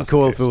would have been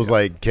cool if it was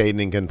like Caden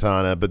and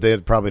Quintana, but they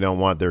probably don't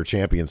want their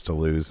champions to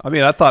lose.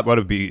 I thought what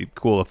would be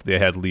cool if they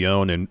had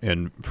Leon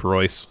and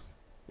Royce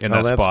in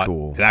that spot.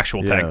 Cool. An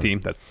actual tag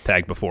team that's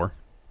tagged before.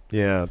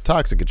 Yeah,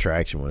 Toxic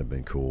Attraction would have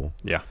been cool.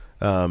 Yeah.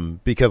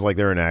 Because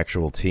they're an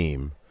actual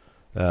team.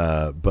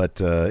 But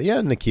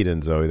Nikita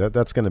and Zoe,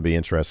 that's going to be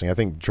interesting. I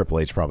think Triple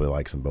H probably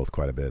likes them both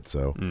quite a bit,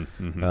 so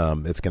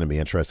it's going to be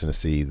interesting to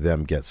see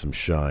them get some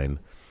shine.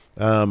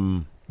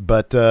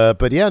 But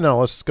yeah, no,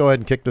 let's just go ahead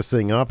and kick this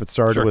thing off. It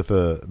started with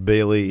a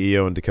Bayley,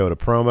 Io, and Dakota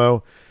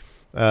promo.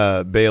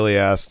 Bayley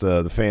asked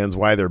the fans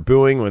why they're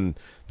booing when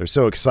they're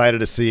so excited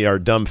to see our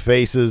dumb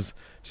faces.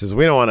 She says,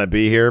 we don't want to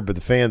be here, but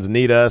the fans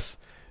need us.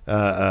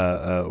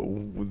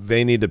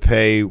 They need to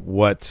pay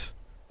what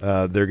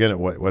they're gonna.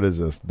 What is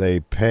this? They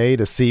pay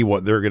to see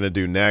what they're gonna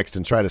do next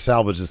and try to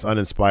salvage this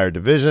uninspired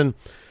division.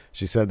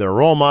 She said their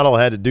role model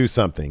had to do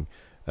something.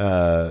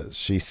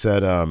 She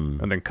said, and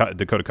then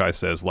Dakota Kai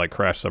says, like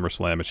Crash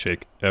SummerSlam and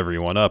shake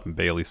everyone up. And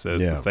Bayley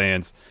says, the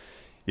fans,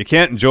 you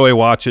can't enjoy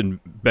watching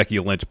Becky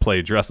Lynch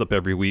play dress up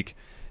every week,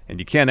 and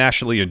you can't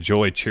actually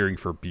enjoy cheering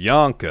for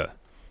Bianca.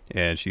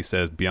 And she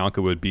says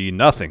Bianca would be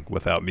nothing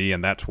without me,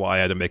 and that's why I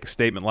had to make a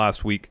statement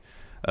last week.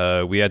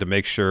 We had to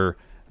make sure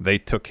they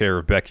took care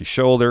of Becky's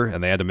shoulder,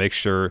 and they had to make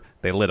sure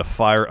they lit a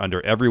fire under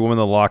every woman in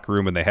the locker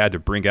room, and they had to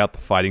bring out the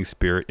fighting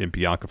spirit in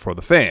Bianca for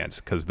the fans,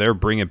 because they're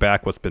bringing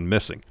back what's been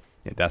missing.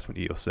 And that's when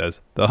Io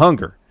says, the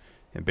hunger.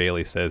 And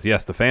Bayley says,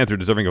 yes, the fans are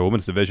deserving of a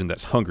women's division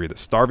that's hungry,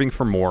 that's starving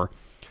for more.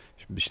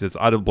 She says,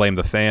 I don't blame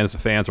the fans. The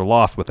fans are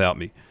lost without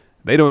me.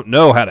 They don't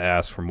know how to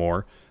ask for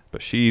more,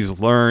 but she's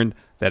learned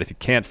that if you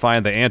can't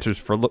find the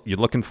answers you're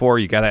looking for,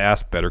 you got to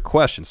ask better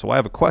questions. So I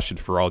have a question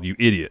for all you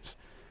idiots.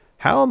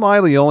 How am I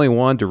the only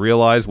one to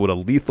realize what a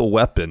lethal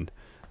weapon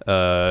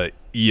Io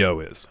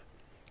is?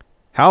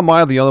 How am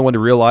I the only one to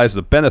realize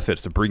the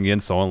benefits of bringing in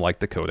someone like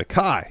Dakota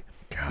Kai?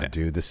 God,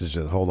 dude, this is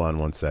just, hold on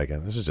one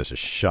second. This is just a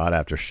shot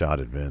after shot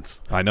at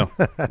Vince. I know.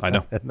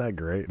 Isn't that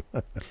great?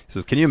 He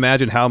says, can you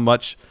imagine how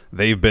much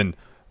they've been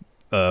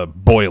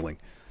boiling?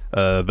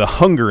 The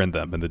hunger in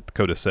them. And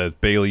Dakota says,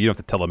 Bayley, you don't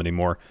have to tell them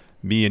anymore.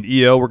 Me and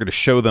Io, we're going to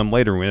show them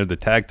later when we enter the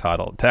tag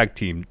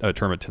team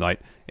tournament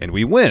tonight, and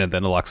we win. And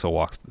then Alexa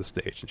walks to the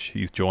stage, and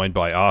she's joined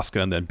by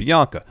Asuka and then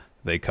Bianca.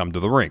 They come to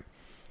the ring.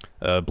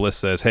 Bliss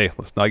says, hey,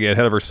 let's not get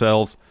ahead of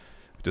ourselves.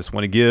 We just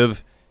want to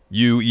give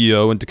you,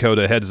 Io, and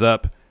Dakota a heads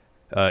up.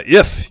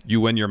 If you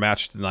win your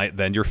match tonight,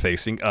 then you're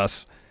facing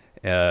us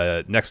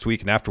next week.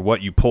 And after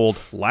what you pulled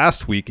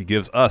last week, it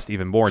gives us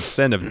even more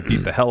incentive to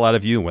beat the hell out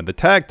of you and win the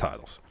tag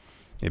titles.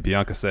 And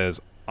Bianca says,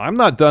 I'm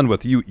not done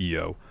with you,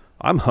 Io.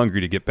 I'm hungry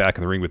to get back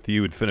in the ring with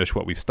you and finish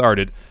what we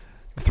started.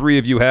 The three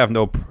of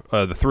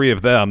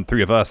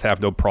us have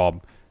no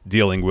problem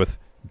dealing with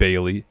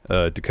Bayley,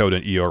 Dakota,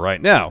 and Io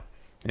right now.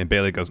 And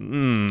Bayley goes,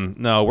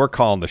 no, we're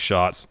calling the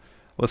shots.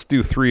 Let's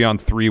do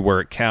 3-on-3 where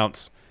it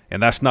counts,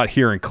 and that's not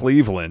here in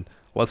Cleveland.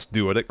 Let's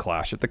do it at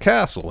Clash at the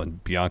Castle.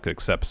 And Bianca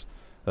accepts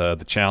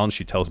the challenge.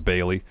 She tells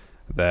Bayley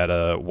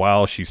that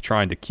while she's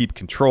trying to keep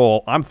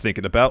control, I'm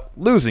thinking about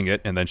losing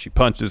it. And then she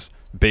punches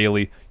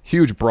Bayley.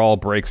 Huge brawl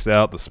breaks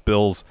out. The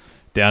spills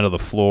down to the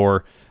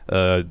floor.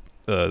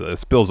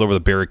 Spills over the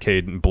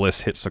barricade, and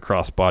Bliss hits the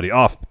crossbody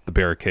off the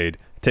barricade.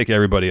 Take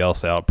everybody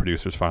else out.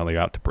 Producers finally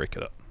out to break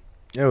it up.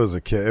 It was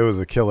a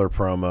killer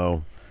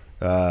promo.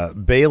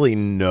 Bayley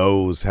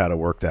knows how to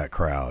work that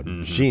crowd.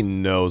 Mm-hmm. She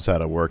knows how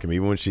to work him.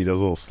 Even when she does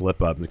a little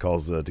slip up and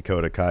calls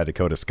Dakota Kai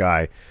Dakota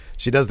Sky,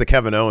 she does the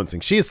Kevin Owens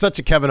thing. She is such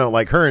a Kevin Owens.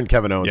 Like her and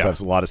Kevin Owens have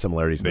a lot of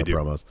similarities in their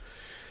promos.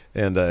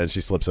 And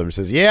she slips up and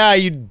says, "Yeah,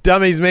 you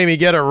dummies made me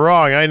get it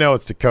wrong. I know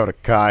it's Dakota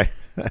Kai."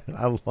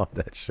 I love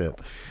that shit.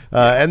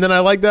 And then I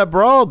like that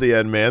brawl at the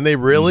end, man. They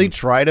really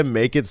try to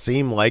make it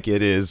seem like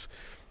it is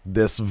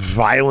this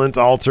violent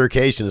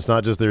altercation. It's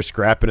not just they're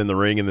scrapping in the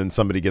ring and then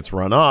somebody gets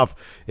run off.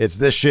 It's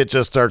this shit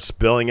just starts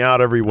spilling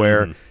out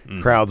everywhere.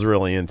 Crowd's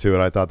really into it.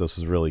 I thought this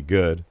was really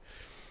good.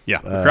 Yeah,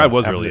 the crowd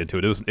was really into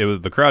it. It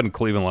was the crowd in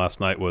Cleveland last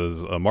night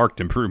was a marked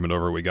improvement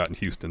over what we got in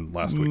Houston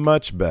last week.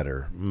 Much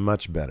better.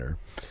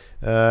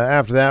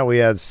 After that, we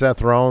had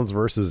Seth Rollins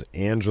versus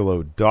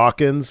Angelo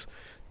Dawkins.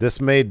 This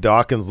made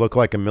Dawkins look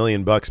like $1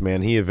 million,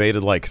 man. He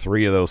evaded like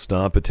 3 of those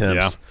stomp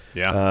attempts.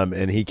 Yeah.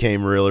 And he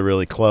came really,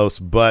 really close.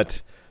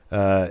 But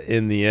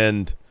in the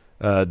end,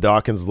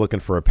 Dawkins is looking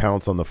for a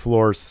pounce on the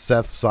floor.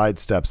 Seth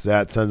sidesteps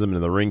that, sends him into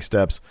the ring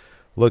steps,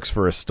 looks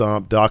for a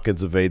stomp.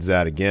 Dawkins evades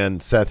that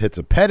again. Seth hits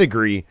a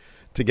pedigree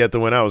to get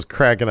the win. I was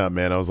cracking up,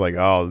 man. I was like,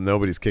 oh,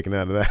 nobody's kicking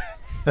out of that.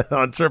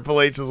 On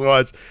Triple H's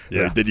watch.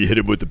 Yeah. Right, then you hit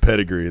him with the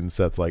pedigree, and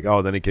Seth's like,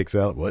 oh, then he kicks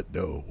out. What?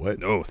 No, what?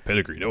 No, it's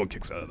pedigree. No one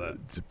kicks out of that.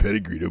 It's a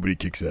pedigree. Nobody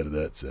kicks out of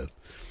that, Seth.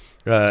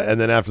 And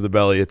then after the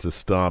belly, it's a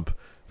stomp.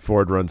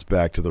 Ford runs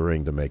back to the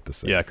ring to make the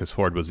save. Yeah, because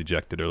Ford was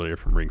ejected earlier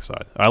from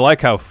ringside. I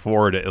like how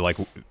Ford, like,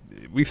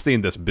 we've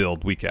seen this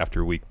build week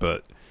after week,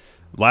 but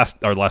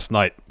last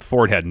night,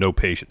 Ford had no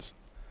patience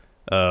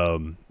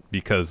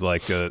because,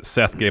 like,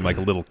 Seth gave, like,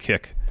 a little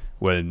kick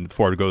when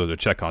Ford goes to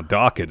check on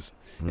Dawkins.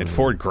 And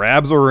Ford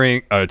grabs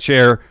a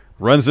chair,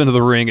 runs into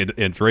the ring, and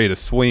it's ready to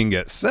swing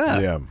at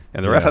Seth. Yeah.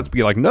 And the ref has to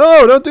be like,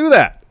 no, don't do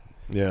that.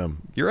 Yeah.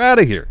 You're out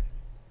of here.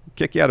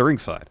 Kick you out of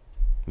ringside.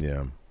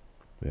 Yeah.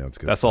 Yeah, it's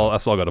good. That's all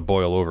got to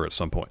boil over at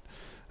some point.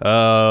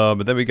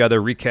 But then we got a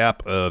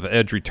recap of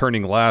Edge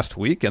returning last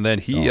week, and then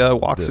he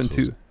walks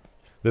into...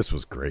 This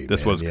was great,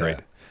 This was great.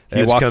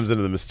 Edge comes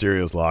into the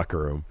Mysterio's locker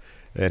room,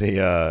 and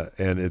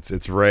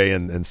it's Ray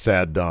and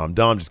sad Dom.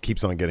 Dom just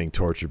keeps on getting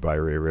tortured by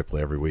Rhea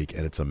Ripley every week,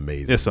 and it's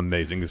amazing. It's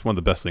amazing. It's one of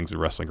the best things in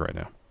wrestling right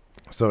now.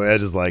 So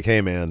Edge is like, hey,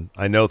 man,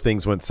 I know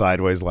things went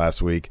sideways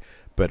last week,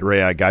 but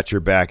Ray, I got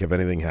your back if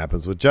anything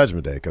happens with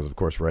Judgment Day, because, of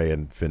course, Ray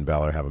and Finn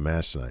Balor have a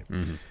match tonight.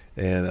 Mm-hmm.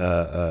 And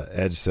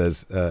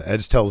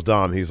Edge tells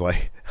Dom, he's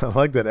like, I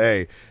like that,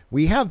 hey,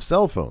 we have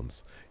cell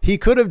phones. He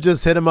could have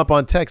just hit him up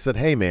on text, said,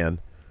 hey, man,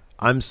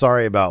 I'm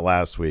sorry about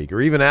last week. Or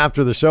even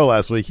after the show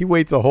last week, he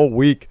waits a whole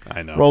week,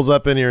 I know. Rolls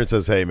up in here and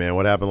says, hey, man,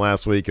 what happened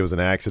last week? It was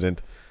an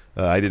accident.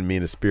 I didn't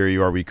mean to spear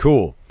you. Are we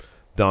cool?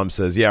 Dom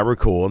says, yeah, we're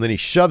cool. And then he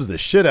shoves the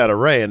shit out of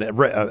Ray and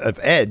of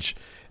Edge.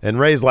 And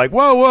Ray's like,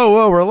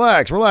 whoa,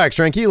 relax,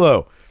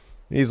 tranquilo.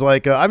 He's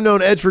like, I've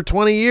known Edge for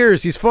 20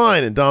 years. He's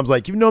fine. And Dom's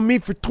like, you've known me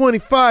for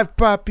 25,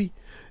 Poppy.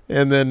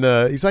 And then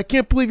he's like, I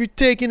can't believe you're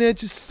taking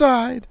Edge's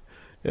side.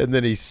 And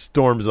then he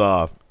storms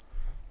off.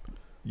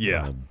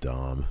 Yeah. Oh,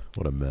 Dom.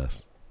 What a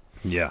mess.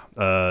 Yeah.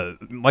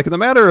 Like in the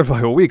matter of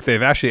like a week,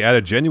 they've actually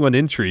added genuine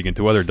intrigue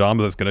into whether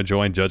Dom is going to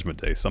join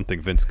Judgment Day, something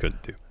Vince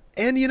couldn't do.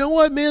 And you know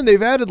what, man?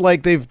 They've added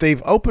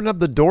they've opened up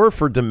the door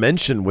for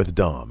dimension with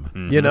Dom.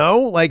 Mm-hmm. You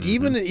know, like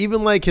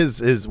even like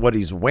his what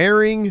he's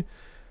wearing.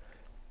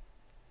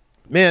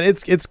 Man,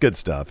 it's good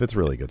stuff. It's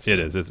really good stuff. It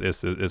is.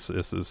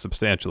 It's a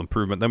substantial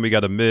improvement. Then we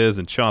got a Miz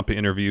and Ciampa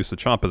interview. So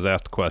Ciampa's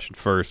asked a question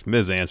first.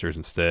 Miz answers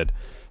instead.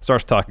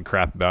 Starts talking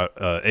crap about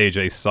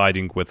AJ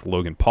siding with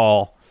Logan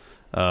Paul.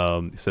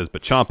 He says,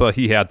 but Ciampa,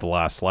 he had the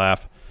last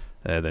laugh.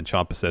 And then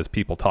Ciampa says,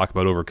 people talk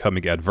about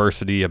overcoming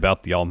adversity,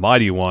 about the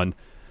Almighty One.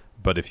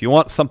 But if you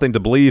want something to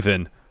believe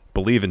in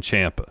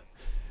Ciampa.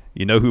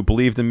 You know who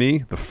believed in me?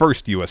 The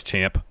first U.S.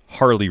 champ,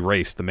 Harley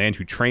Race, the man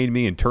who trained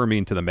me and turned me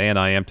into the man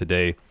I am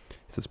today.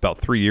 Since about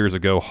 3 years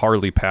ago,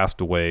 Harley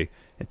passed away,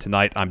 and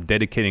tonight I'm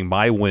dedicating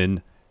my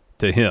win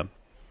to him.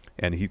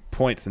 And he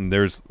points, and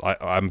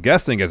I'm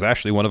guessing is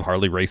actually one of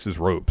Harley Race's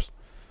robes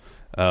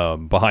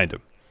behind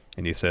him.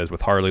 And he says,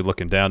 with Harley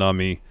looking down on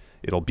me,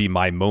 it'll be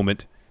my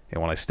moment. And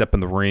when I step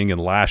in the ring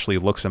and Lashley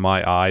looks in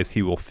my eyes,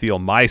 he will feel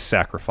my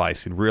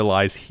sacrifice and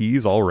realize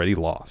he's already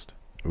lost.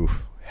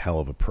 Oof, hell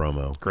of a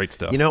promo. Great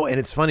stuff. You know, and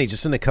it's funny,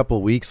 just in a couple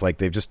of weeks, like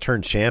they've just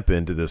turned Ciampa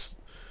into this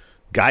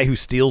guy who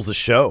steals the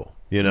show.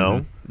 You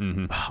know?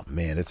 Mm-hmm. Oh,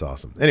 man, it's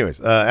awesome.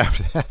 Anyways,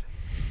 after that,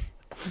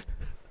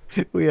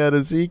 we had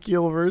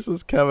Ezekiel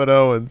versus Kevin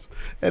Owens.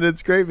 And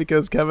it's great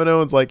because Kevin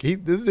Owens, like, you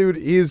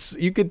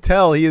could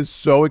tell he is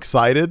so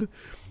excited.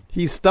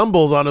 he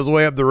stumbles on his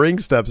way up the ring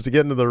steps to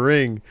get into the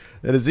ring,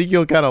 and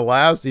Ezekiel kind of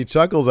laughs. He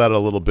chuckles at it a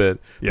little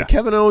bit. Yeah. But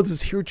Kevin Owens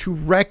is here to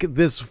wreck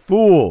this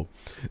fool.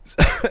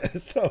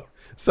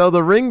 So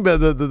the ring,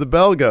 the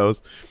bell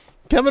goes.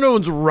 Kevin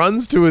Owens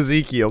runs to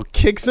Ezekiel,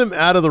 kicks him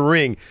out of the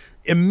ring,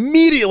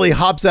 immediately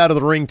hops out of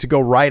the ring to go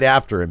right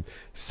after him,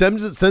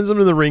 sends him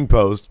to the ring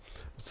post,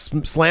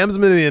 slams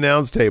him into the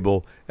announce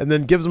table, and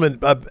then gives him an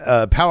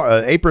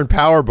apron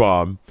power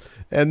bomb,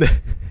 and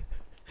then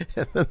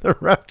the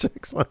ref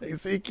checks on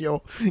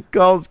Ezekiel,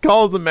 calls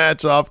the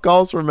match off,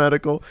 calls for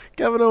medical.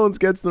 Kevin Owens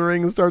gets the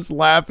ring and starts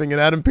laughing,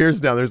 and Adam Pearce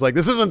down there's like,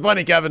 this isn't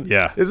funny, Kevin.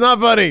 Yeah. It's not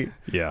funny.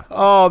 Yeah.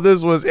 Oh,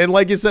 this was, and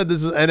like you said,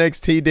 this is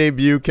NXT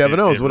debut Kevin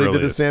Owens, what he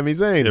did to Sami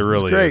Zayn. It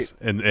really great. is.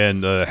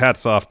 And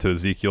hats off to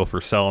Ezekiel for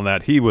selling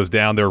that. He was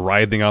down there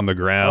writhing on the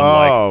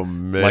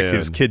ground like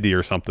his kidney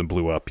or something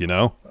blew up, you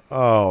know?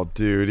 Oh,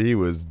 dude, he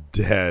was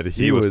dead.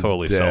 He was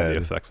totally dead. selling the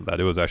effects of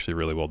that. It was actually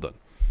really well done.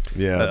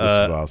 Yeah, this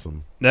was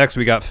awesome. Next,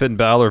 we got Finn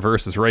Balor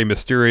versus Rey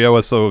Mysterio.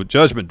 And so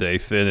Judgment Day,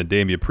 Finn and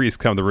Damian Priest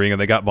come to the ring, and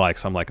they got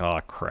mics. I'm like, oh,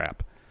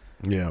 crap.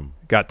 Yeah.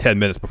 Got 10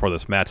 minutes before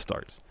this match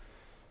starts.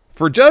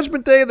 For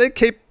Judgment Day, they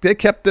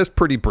kept this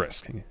pretty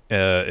brisk,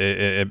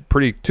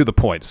 pretty to the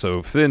point.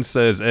 So Finn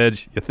says,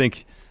 Edge, you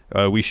think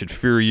we should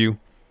fear you?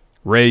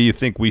 Rey, you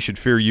think we should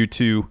fear you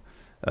too?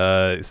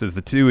 It says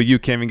the two of you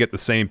can't even get the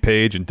same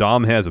page, and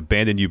Dom has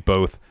abandoned you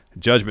both.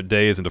 Judgment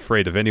Day isn't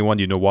afraid of anyone.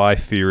 You know why?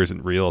 Fear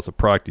isn't real. It's a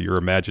product of your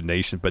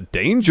imagination. But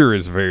danger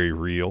is very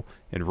real.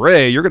 And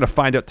Rey, you're going to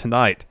find out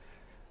tonight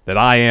that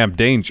I am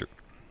danger.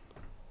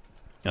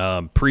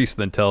 Priest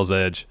then tells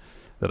Edge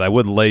that I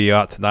wouldn't lay you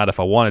out tonight if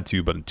I wanted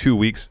to, but in 2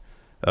 weeks,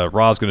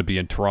 Raw's going to be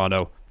in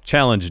Toronto.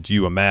 Challenged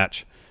you a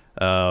match.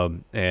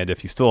 And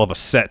if you still have a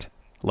set,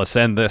 let's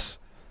end this.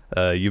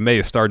 You may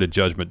have started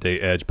Judgment Day,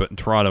 Edge, but in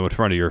Toronto, in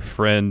front of your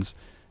friends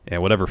and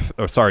in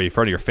front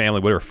of your family,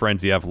 whatever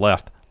friends you have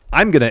left,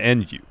 I'm going to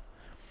end you.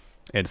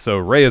 And so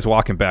Rey is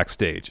walking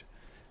backstage,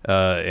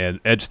 and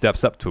Edge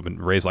steps up to him,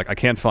 and Rey's like, I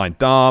can't find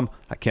Dom.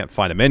 I can't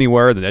find him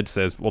anywhere. Then Edge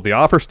says, well, the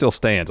offer still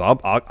stands.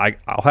 I'll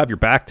have your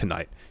back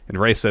tonight. And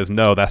Rey says,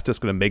 no, that's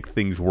just going to make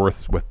things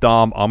worse with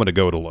Dom. I'm going to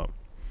go it alone.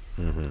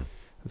 Mm-hmm.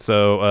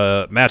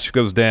 So match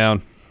goes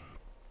down.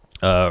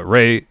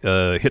 Rey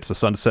hits a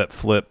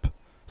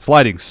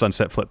sliding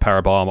sunset flip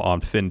powerbomb on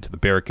Finn to the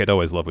barricade. I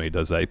always love when he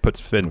does that. He puts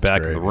Finn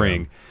back in the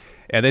ring.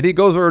 And then he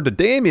goes over to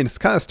Damian and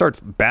kind of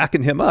starts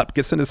backing him up,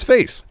 gets in his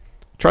face,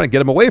 trying to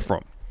get him away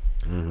from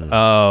him.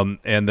 Mm-hmm.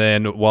 And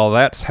then while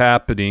that's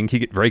happening,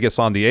 Rey gets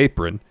on the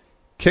apron,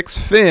 kicks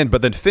Finn,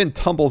 but then Finn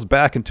tumbles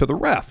back into the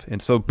ref.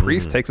 And so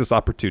Priest takes this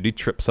opportunity,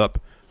 trips up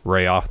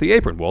Rey off the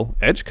apron. Well,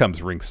 Edge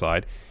comes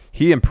ringside.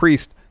 He and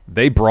Priest,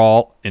 they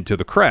brawl into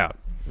the crowd.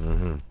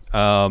 Mm-hmm.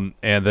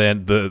 And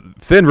then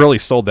Finn really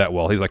sold that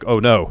well. He's like, oh,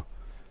 no.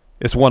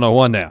 It's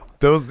 1-on-1 now.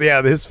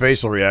 His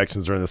facial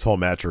reactions during this whole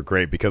match were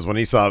great because when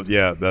he saw,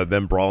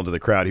 them brawl into the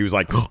crowd, he was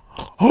like,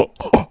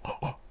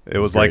 it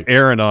was like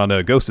Aaron on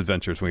Ghost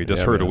Adventures when he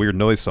just heard a weird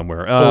noise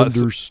somewhere.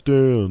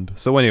 Understand.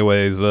 So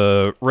anyways,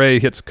 Rey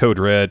hits Code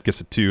Red,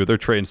 gets a 2. They're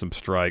trading some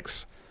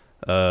strikes.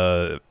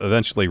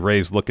 Eventually,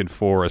 Rey's looking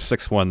for a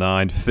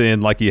 619. Finn,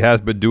 like he has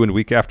been doing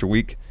week after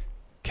week,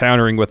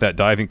 countering with that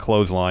diving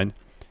clothesline,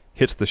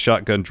 hits the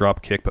shotgun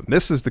drop kick, but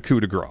misses the coup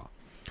de grace.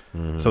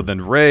 Mm-hmm. So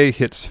then Rey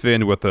hits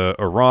Finn with a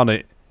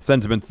Rana,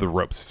 sends him into the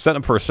ropes, sent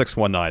him for a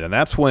 619, and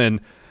that's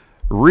when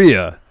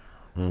Rhea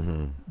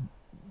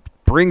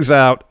brings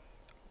out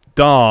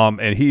Dom,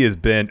 and he has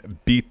been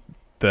beat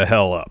the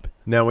hell up.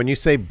 Now, when you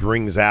say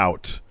brings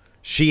out,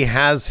 she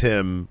has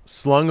him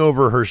slung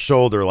over her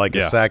shoulder like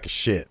a sack of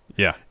shit.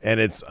 Yeah. And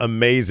it's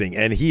amazing,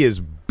 and he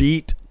is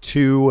beat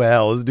to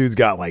hell. This dude's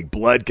got like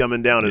blood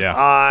coming down his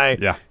eye.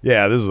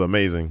 Yeah, this is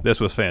amazing.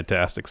 This was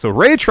fantastic. So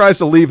Rey tries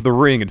to leave the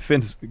ring, and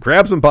Finn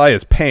grabs him by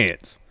his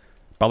pants,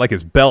 by like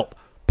his belt,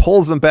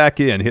 pulls him back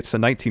in, hits a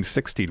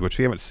 1916, which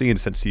we haven't seen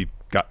since he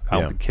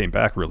came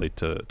back really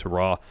to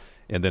Raw,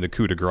 and then a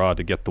coup de grace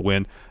to get the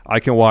win. I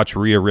can watch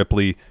Rhea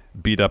Ripley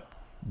beat up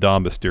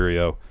Dom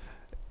Mysterio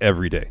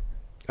every day.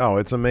 Oh,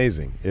 it's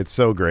amazing. It's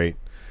so great.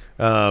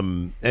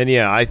 And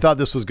I thought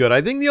this was good.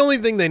 I think the only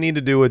thing they need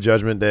to do with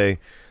Judgment Day,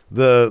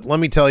 let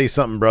me tell you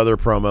something, brother,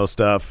 promo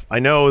stuff. I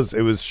know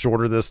it was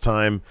shorter this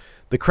time.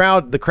 The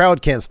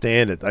crowd can't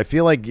stand it. I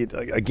feel like,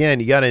 again,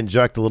 you got to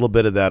inject a little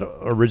bit of that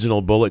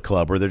original Bullet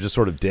Club where they're just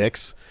sort of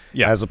dicks,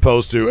 as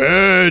opposed to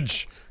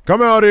Edge,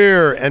 come out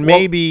here, and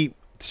maybe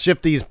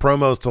shift these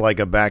promos to like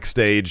a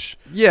backstage,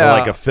 or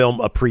like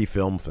a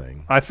pre-film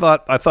thing. I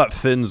thought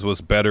Finn's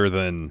was better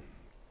than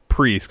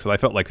Priest because I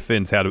felt like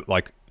Finn's had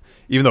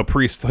even though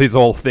Priest, his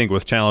whole thing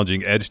was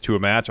challenging Edge to a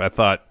match, I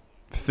thought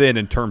Finn,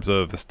 in terms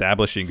of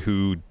establishing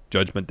who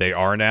Judgment Day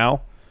are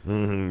now,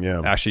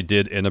 actually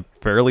did in a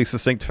fairly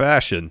succinct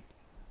fashion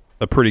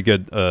a pretty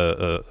good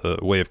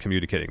way of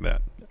communicating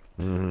that.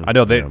 Mm-hmm. I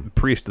know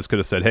Priest just could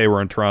have said, hey,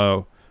 we're in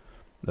Toronto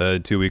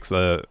in 2 weeks.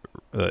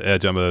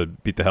 Edge, I'm going to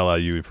beat the hell out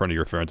of you in front of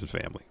your friends and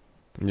family.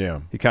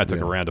 Yeah. He kind of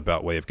took a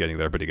roundabout way of getting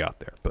there, but he got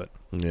there. But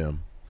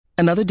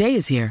Another day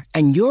is here,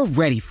 and you're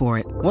ready for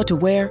it. What to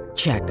wear?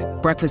 Check.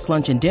 Breakfast,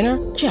 lunch, and dinner?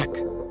 Check.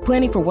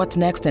 Planning for what's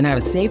next and how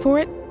to save for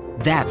it?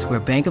 That's where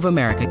Bank of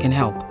America can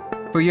help.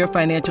 For your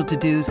financial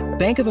to-dos,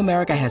 Bank of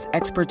America has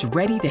experts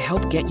ready to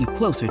help get you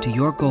closer to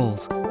your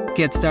goals.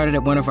 Get started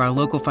at one of our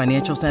local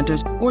financial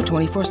centers or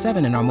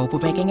 24/7 in our mobile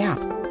banking app.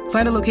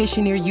 Find a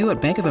location near you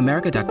at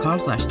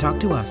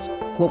bankofamerica.com/talktous.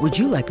 What would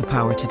you like the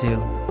power to do?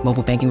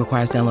 Mobile banking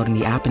requires downloading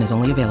the app and is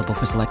only available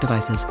for select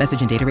devices.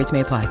 Message and data rates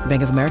may apply.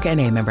 Bank of America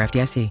N.A., member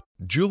FDIC.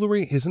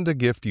 Jewelry isn't a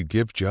gift you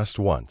give just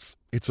once.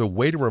 It's a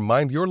way to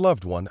remind your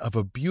loved one of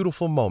a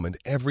beautiful moment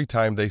every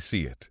time they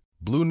see it.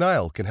 Blue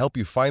Nile can help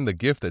you find the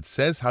gift that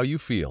says how you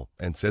feel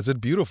and says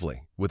it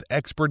beautifully, with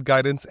expert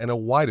guidance and a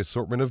wide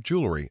assortment of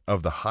jewelry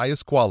of the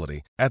highest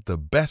quality at the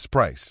best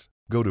price.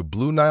 Go to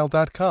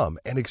BlueNile.com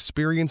and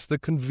experience the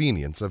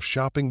convenience of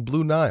shopping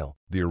Blue Nile,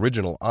 the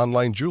original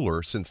online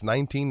jeweler since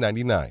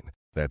 1999.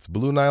 That's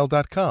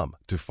BlueNile.com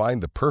to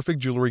find the perfect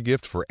jewelry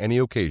gift for any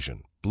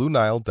occasion.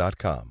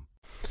 BlueNile.com.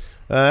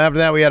 After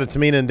that, we had a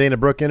Tamina and Dana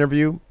Brooke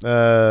interview.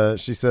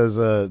 She says,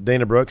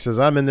 Dana Brooke says,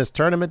 I'm in this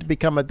tournament to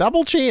become a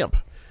double champ.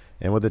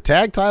 And with the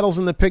tag titles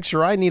in the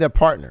picture, I need a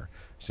partner.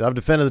 She said, I've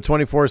defended the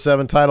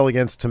 24/7 title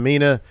against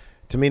Tamina.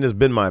 Tamina's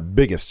been my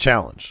biggest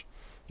challenge.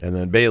 And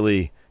then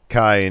Bayley,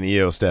 Kai, and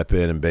Io step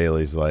in, and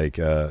Bayley's like,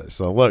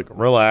 so look,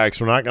 relax.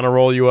 We're not going to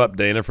roll you up,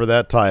 Dana, for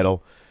that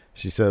title.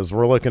 She says,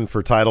 we're looking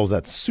for titles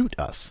that suit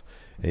us.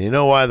 And you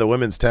know why the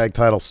women's tag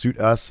titles suit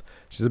us?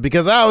 She said,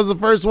 because I was the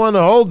first one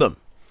to hold them.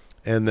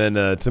 And then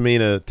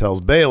Tamina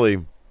tells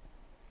Bayley,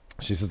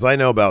 she says, I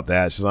know about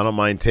that. She says, I don't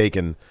mind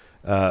taking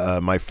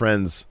my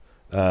friends.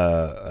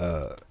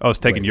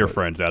 Taking your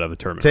friends out of the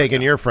tournament.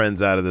 Taking your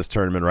friends out of this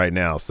tournament right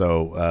now.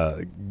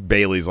 So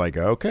Bayley's like,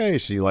 okay.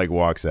 She like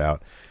walks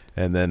out.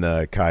 And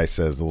then Kai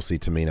says, we'll see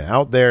Tamina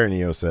out there. And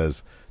Io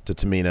says to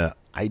Tamina,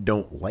 I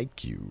don't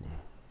like you.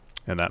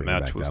 And that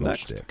match was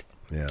next. Stick.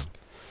 Yeah.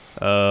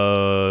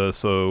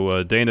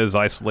 So Dana's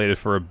isolated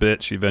for a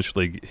bit. She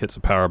eventually hits a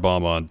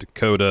powerbomb on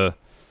Dakota.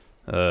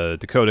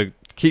 Dakota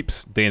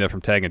keeps Dana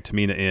from tagging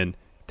Tamina in,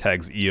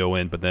 tags Io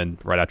in, but then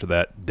right after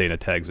that, Dana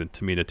tags in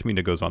Tamina.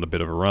 Tamina goes on a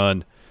bit of a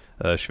run.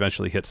 She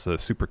eventually hits a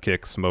super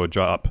kick, Samoa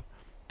drop.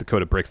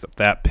 Dakota breaks up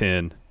that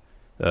pin.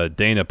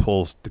 Dana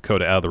pulls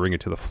Dakota out of the ring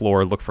into the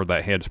floor. Look for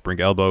that handspring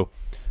elbow.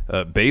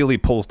 Bayley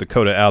pulls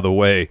Dakota out of the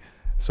way,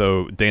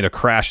 so Dana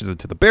crashes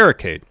into the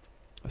barricade.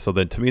 So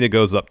then Tamina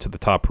goes up to the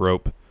top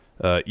rope.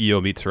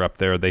 Io meets her up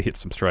there. They hit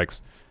some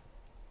strikes.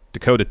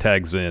 Dakota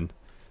tags in.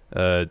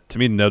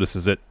 Tamina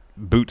notices it,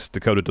 boots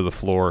Dakota to the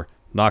floor,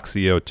 knocks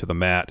Io to the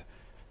mat.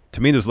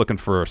 Tamina's looking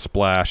for a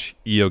splash.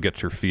 Io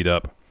gets her feet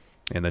up,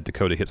 and then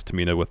Dakota hits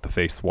Tamina with the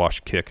face wash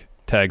kick,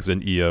 tags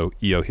in Io.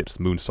 Io hits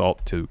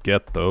moonsault to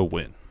get the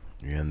win.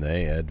 And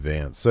they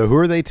advance. So who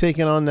are they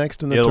taking on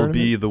next in the tournament?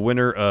 It'll be the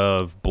winner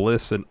of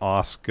Bliss and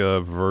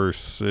Asuka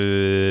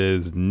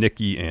versus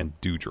Nikki and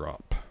Doudrop.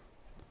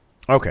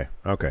 Okay.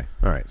 All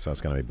right, so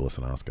it's going to be Bliss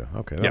and Asuka.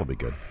 Okay, that'll be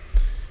good.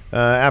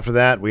 After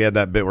that, we had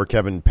that bit where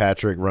Kevin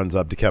Patrick runs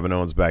up to Kevin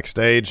Owens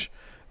backstage.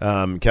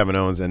 Kevin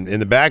Owens, and in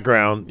the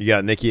background, you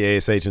got Nikki,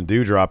 ASH, and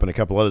Doudrop, and a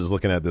couple others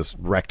looking at this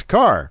wrecked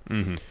car.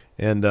 Mm-hmm.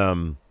 And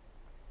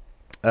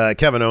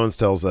Kevin Owens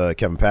tells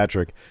Kevin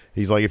Patrick,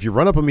 he's like, if you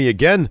run up on me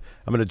again,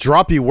 I'm going to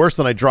drop you worse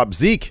than I dropped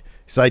Zeke. He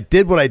said, I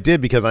did what I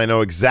did because I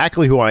know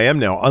exactly who I am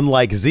now,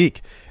 unlike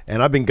Zeke.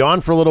 And I've been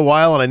gone for a little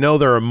while, and I know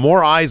there are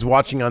more eyes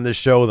watching on this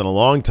show than in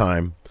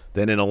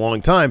a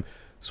long time.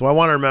 So I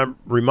want to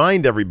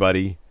remind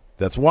everybody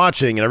that's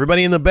watching and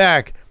everybody in the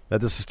back that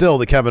this is still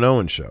the Kevin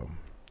Owens show.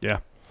 Yeah,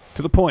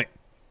 to the point.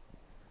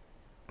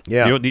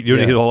 Yeah, you don't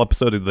need a whole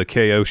episode of the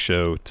KO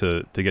show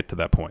to get to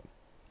that point.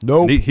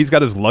 Nope. He's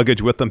got his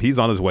luggage with him. He's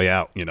on his way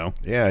out, you know.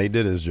 Yeah, he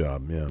did his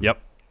job, yeah.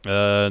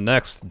 Yep.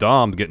 Next,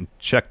 Dom getting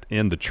checked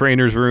in the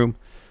trainer's room.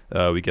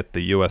 We get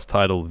the U.S.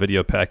 title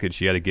video package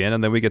yet again,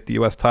 and then we get the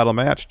U.S. title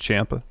match.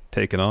 Ciampa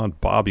taking on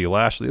Bobby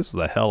Lashley. This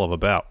was a hell of a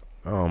bout.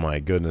 Oh, my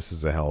goodness, this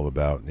is a hell of a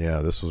bout. Yeah,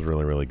 this was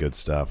really, really good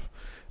stuff.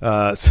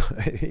 So,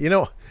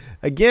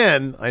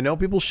 again, I know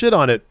people shit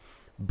on it,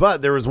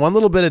 but there was one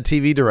little bit of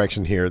TV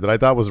direction here that I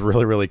thought was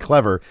really, really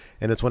clever,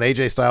 and it's when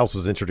AJ Styles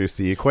was introduced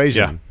to the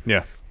equation.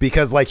 Yeah.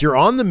 Because, you're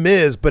on The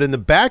Miz, but in the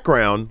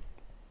background,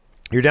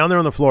 you're down there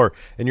on the floor,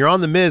 and you're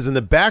on The Miz. In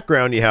the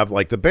background, you have,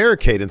 the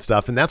barricade and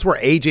stuff, and that's where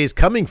AJ's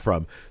coming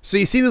from. So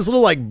you see this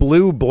little,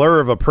 blue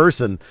blur of a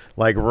person,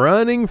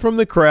 running from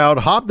the crowd,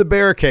 hop the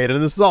barricade,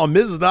 and this is all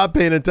Miz is not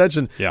paying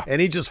attention. Yeah. And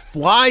he just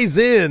flies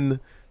in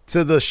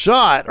to the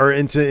shot, or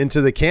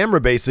into the camera,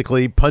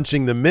 basically,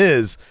 punching The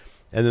Miz,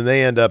 and then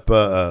they end up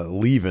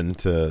leaving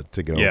to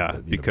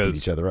go because beat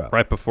each other up.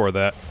 Right before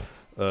that,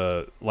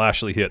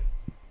 Lashley hit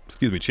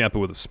Ciampa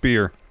with a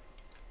spear.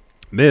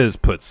 Miz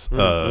puts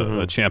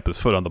Ciampa's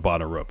foot on the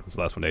bottom rope.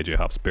 So that's when AJ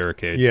hops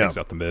barricade, takes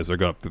out the Miz. They're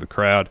going up through the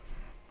crowd.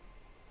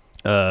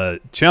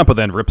 Ciampa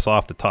then rips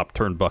off the top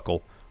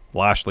turnbuckle.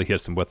 Lashley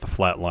hits him with the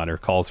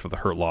flatliner, calls for the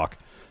hurt lock.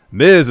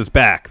 Miz is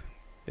back,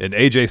 and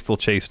AJ's still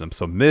chasing him.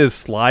 So Miz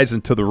slides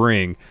into the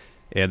ring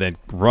and then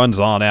runs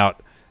on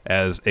out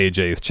as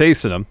AJ is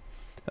chasing him.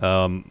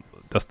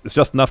 It's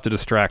just enough to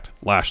distract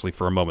Lashley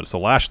for a moment. So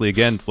Lashley,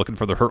 again, is looking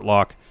for the hurt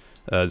lock.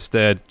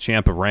 Instead,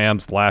 Ciampa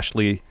rams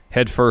Lashley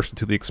headfirst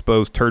into the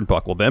exposed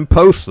turnbuckle, then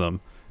posts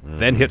him,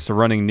 then hits the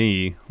running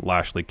knee.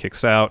 Lashley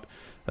kicks out.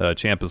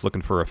 Ciampa's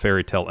looking for a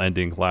fairy tale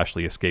ending.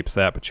 Lashley escapes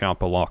that, but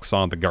Ciampa locks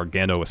on the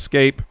Gargano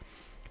escape.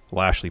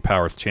 Lashley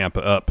powers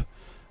Ciampa up.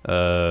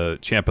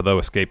 Ciampa, though,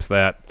 escapes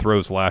that,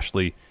 throws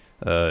Lashley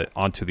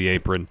onto the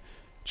apron.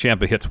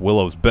 Ciampa hits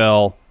Willow's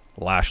bell.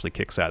 Lashley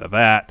kicks out of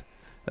that.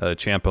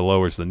 Ciampa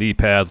lowers the knee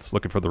pads,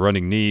 looking for the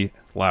running knee.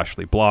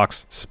 Lashley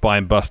blocks.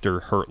 Spine buster,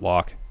 hurt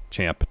lock.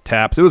 Ciampa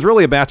taps. It was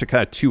really a match of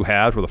kind of two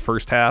halves, where the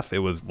first half, it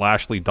was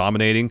Lashley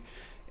dominating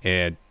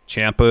and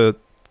Ciampa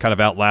kind of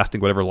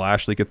outlasting whatever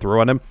Lashley could throw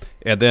on him.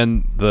 And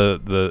then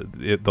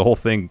the whole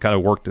thing kind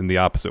of worked in the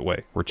opposite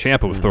way, where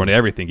Ciampa was throwing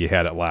everything he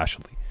had at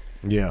Lashley.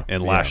 Yeah.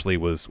 And Lashley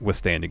was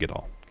withstanding it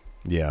all.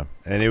 Yeah,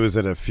 and it was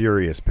at a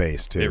furious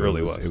pace too. It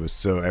really was. It was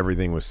so,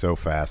 everything was so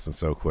fast and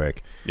so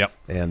quick. Yep.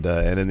 And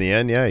in the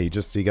end, yeah, he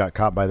got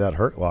caught by that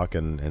hurt lock,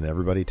 and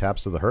everybody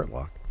taps to the hurt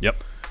lock.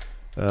 Yep.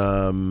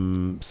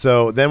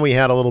 So then we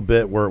had a little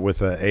bit where with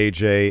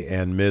AJ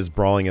and Miz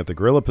brawling at the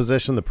gorilla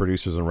position. The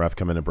producers and ref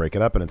come in and break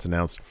it up, and it's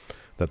announced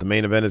that the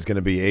main event is going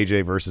to be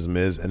AJ versus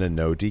Miz in a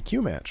no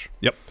DQ match.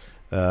 Yep.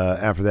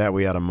 After that,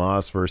 we had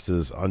Omos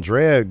versus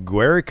Andrea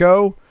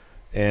Guerrico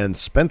and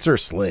Spencer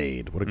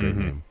Slade. What a great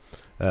name.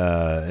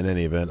 In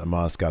any event,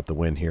 Omos got the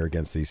win here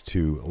against these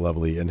two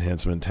lovely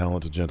enhancement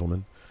talented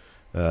gentlemen.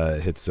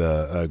 Hits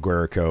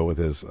Guerrico with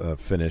his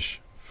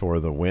finish for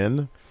the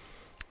win.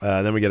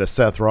 Then we get a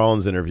Seth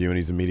Rollins interview, and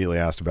he's immediately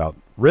asked about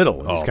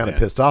Riddle. And he's kind of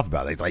pissed off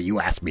about it. He's like, "You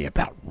asked me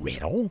about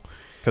Riddle?"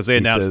 Because they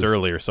announced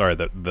earlier,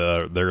 that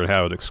they're going to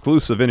have an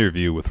exclusive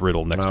interview with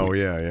Riddle next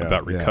week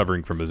about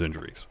recovering from his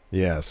injuries.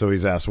 Yeah, so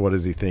he's asked, what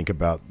does he think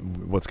about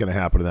what's going to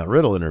happen in that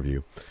Riddle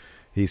interview?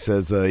 He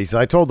says,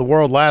 I told the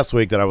world last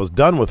week that I was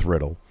done with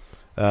Riddle.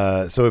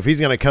 So if he's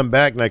going to come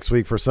back next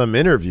week for some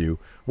interview,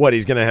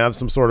 he's going to have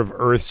some sort of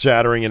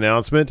earth-shattering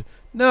announcement?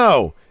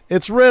 No,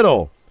 it's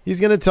Riddle. He's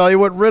going to tell you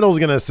what Riddle's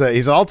going to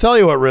say. I'll tell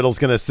you what Riddle's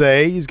going to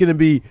say. He's going to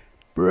be,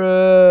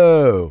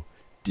 bro,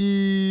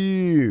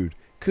 dude,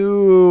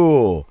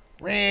 cool,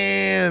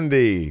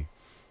 Randy.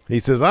 He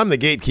says, I'm the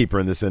gatekeeper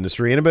in this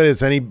industry. Anybody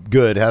that's any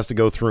good has to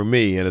go through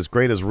me, and as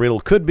great as Riddle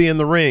could be in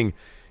the ring,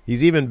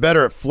 he's even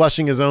better at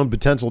flushing his own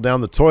potential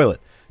down the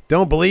toilet.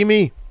 Don't believe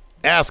me?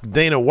 Ask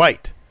Dana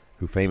White,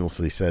 who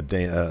famously said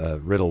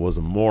Riddle was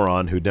a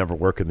moron who'd never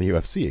work in the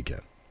UFC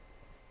again.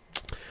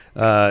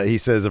 He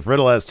says if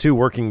Riddle has two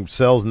working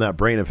cells in that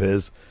brain of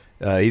his,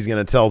 he's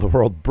going to tell the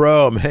world,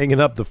 bro, I'm hanging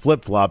up the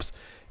flip-flops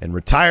and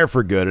retire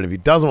for good. And if he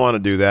doesn't want to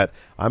do that,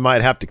 I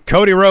might have to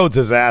Cody Rhodes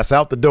his ass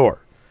out the door.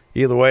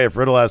 Either way, if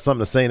Riddle has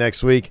something to say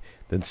next week,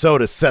 then so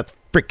does Seth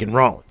freaking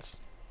Rollins.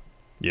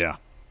 Yeah,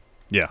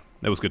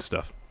 that was good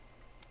stuff.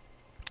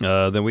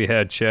 Then we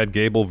had Chad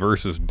Gable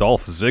versus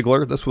Dolph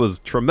Ziggler. This was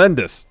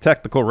tremendous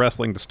technical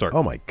wrestling to start.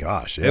 Oh, my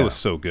gosh. Yeah. It was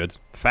so good.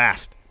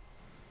 Fast.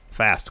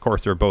 Of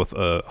course, they're both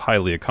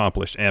highly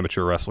accomplished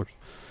amateur wrestlers.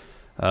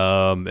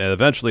 And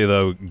eventually,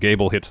 though,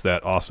 Gable hits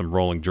that awesome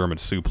rolling German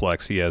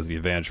suplex. He has the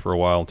advantage for a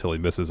while until he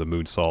misses a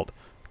moonsault.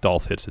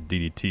 Dolph hits a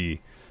DDT,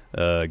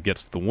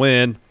 gets the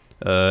win.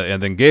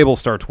 And then Gable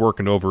starts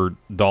working over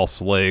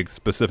Dolph's leg,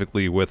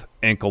 specifically with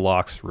ankle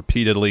locks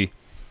repeatedly.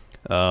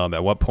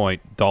 At what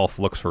point, Dolph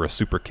looks for a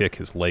super kick.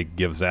 His leg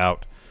gives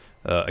out.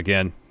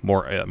 Again,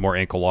 more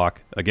ankle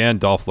lock. Again,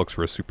 Dolph looks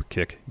for a super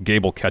kick.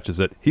 Gable catches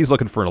it. He's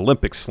looking for an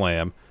Olympic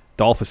slam.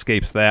 Dolph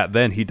escapes that.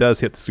 Then he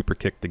does hit the super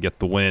kick to get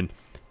the win.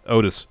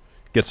 Otis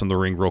gets in the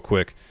ring real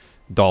quick.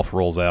 Dolph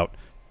rolls out,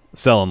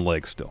 selling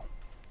legs still.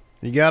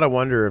 You got to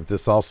wonder if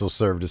this also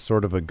served as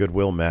sort of a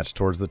goodwill match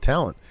towards the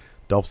talent.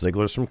 Dolph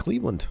Ziggler's from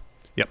Cleveland.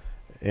 Yep.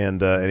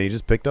 And he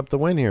just picked up the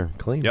win here.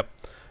 Clean. Yep.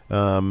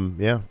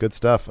 Yeah, good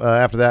stuff.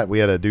 After that, we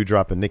had a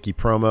Doudrop and Nikki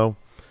promo.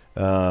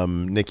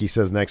 Nikki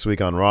says next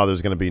week on Raw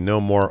there's going to be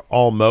no more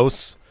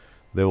almost.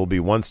 They will be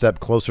one step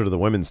closer to the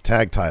women's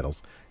tag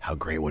titles. How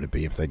great would it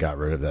be if they got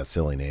rid of that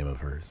silly name of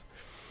hers?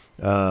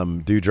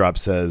 Doudrop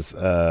says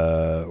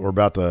we're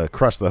about to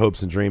crush the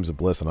hopes and dreams of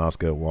Bliss and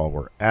Asuka while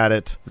we're at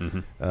it.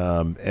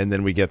 And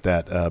then we get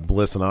that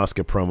Bliss and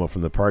Asuka promo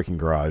from the parking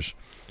garage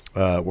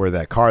where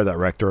that car that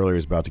wrecked earlier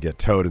is about to get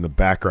towed. In the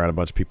background, a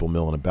bunch of people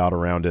milling about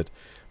around it.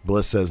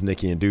 Bliss says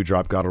Nikki and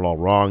Doudrop got it all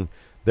wrong.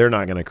 They're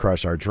not going to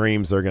crush our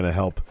dreams. They're going to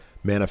help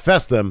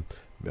manifest them.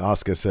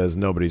 Asuka says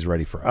nobody's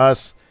ready for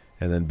us.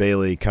 And then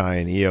Bayley, Kai,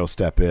 and Io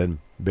step in.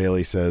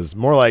 Bayley says,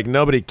 more like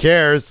nobody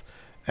cares.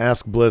 She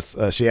asked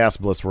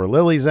Bliss where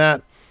Lily's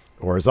at,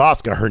 or is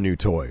Asuka her new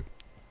toy?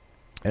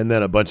 And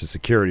then a bunch of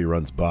security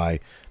runs by.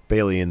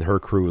 Bayley and her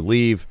crew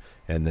leave,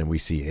 and then we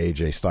see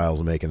AJ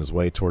Styles making his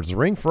way towards the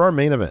ring for our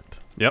main event.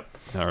 Yep.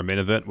 Our main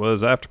event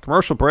was after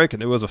commercial break,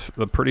 and it was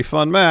a pretty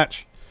fun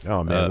match.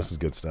 Oh, man, this is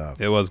good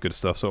stuff. It was good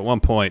stuff. So at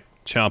one point,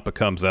 Ciampa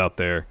comes out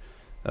there,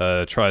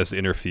 tries to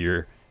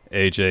interfere.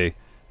 AJ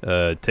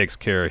takes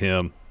care of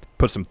him,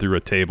 puts him through a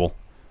table.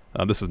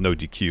 This is no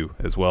DQ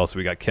as well, so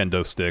we got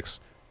kendo sticks,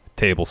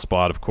 table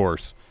spot, of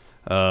course.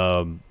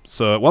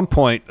 So at one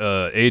point,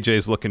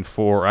 AJ's looking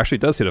for, actually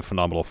does hit a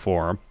phenomenal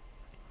forearm.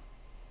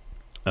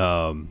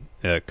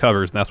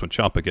 covers, and that's when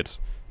Ciampa gets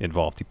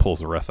involved. He pulls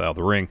the ref out of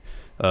the ring.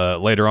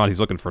 Later on, he's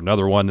looking for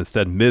another one.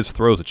 Instead, Miz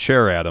throws a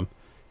chair at him,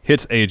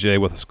 hits AJ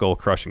with a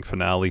skull-crushing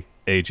finale.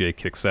 AJ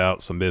kicks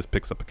out, so Miz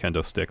picks up a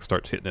kendo stick,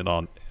 starts hitting it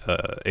on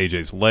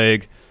AJ's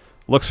leg,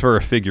 looks for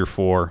a figure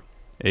 4.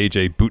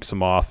 AJ boots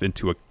him off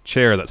into a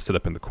chair that's set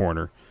up in the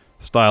corner.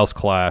 Styles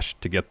clash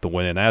to get the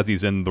win, and as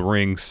he's in the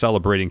ring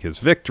celebrating his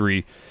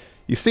victory,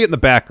 you see it in the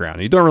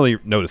background. You don't really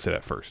notice it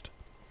at first,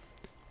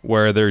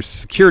 where there's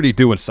security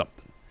doing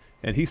something.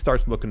 And he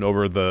starts looking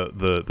over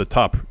the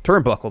top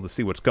turnbuckle to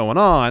see what's going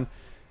on,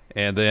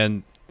 and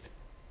then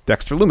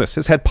Dexter Lumis,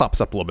 his head pops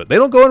up a little bit. They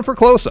don't go in for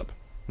close-up.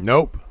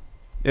 Nope.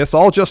 It's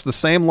all just the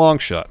same long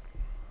shot.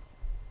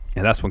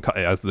 And that's when,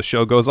 as the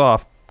show goes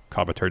off,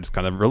 commentary just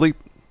kind of really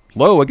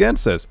low again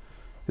says,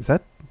 is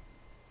that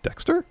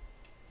Dexter?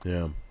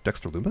 Yeah.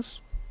 Dexter Lumis?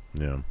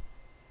 Yeah.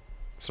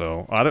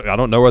 So I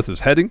don't know where this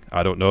is heading.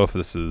 I don't know if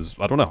this is,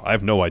 I don't know. I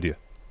have no idea.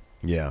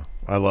 Yeah.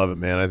 I love it,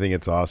 man. I think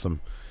it's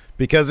awesome.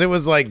 Because it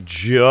was like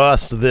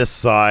just this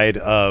side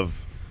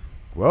of,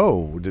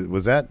 whoa,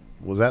 was that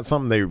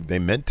something they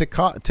meant to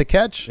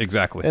catch?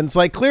 Exactly. And it's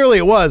like clearly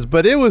it was,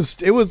 but it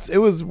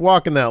was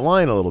walking that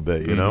line a little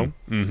bit, you know,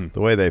 the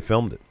way they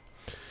filmed it.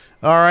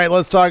 All right,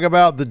 let's talk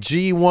about the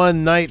G1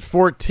 Night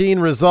 14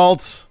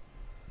 results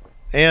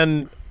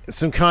and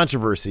some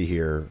controversy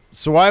here.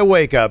 So I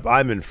wake up,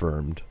 I'm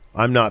infirmed.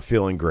 I'm not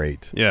feeling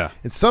great. Yeah.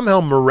 And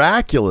somehow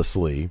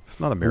miraculously, it's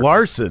not a miracle.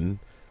 Larson,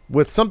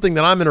 with something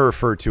that I'm going to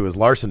refer to as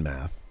Larson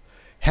math,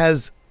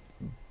 has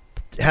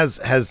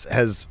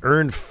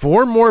earned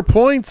 4 more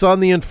points on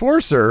the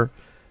Enforcer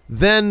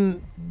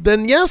than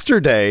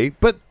yesterday.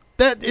 But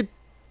the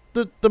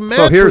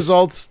match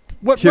results.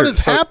 What is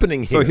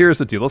happening here? So here's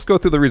the deal. Let's go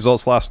through the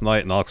results last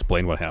night, and I'll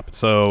explain what happened.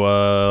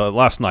 So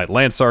last night,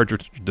 Lance Archer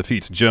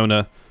defeats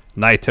Jonah.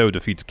 Naito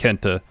defeats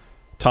Kenta.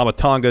 Tama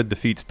Tonga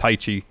defeats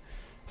Taichi.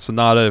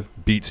 Sonata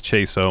beats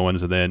Chase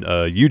Owens, and then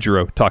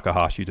Yujiro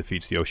Takahashi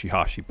defeats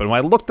Yoshihashi. But when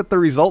I looked at the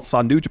results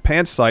on New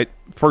Japan's site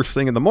first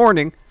thing in the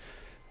morning,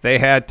 they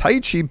had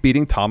Taichi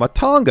beating Tama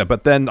Tonga.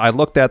 But then I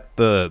looked at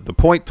the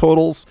point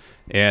totals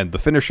and the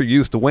finisher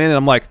used to win, and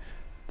I'm like,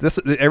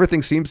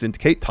 everything seems to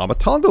indicate Tama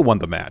Tonga won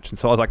the match. And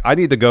so I was like, I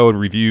need to go and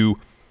review,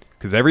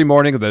 because every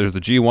morning there's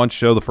a G1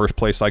 show. The first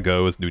place I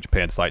go is New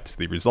Japan site to see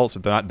the results.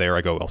 If they're not there,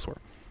 I go elsewhere.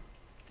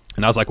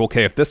 And I was like,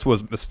 okay, if this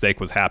mistake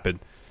was happened,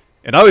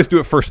 and I always do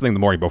it first thing in the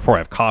morning before I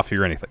have coffee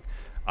or anything,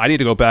 I need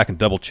to go back and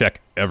double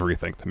check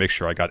everything to make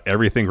sure I got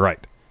everything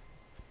right.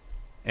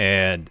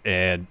 And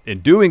in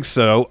doing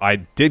so, I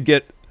did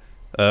get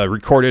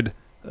recorded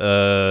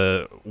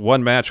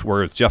one match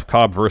where it's Jeff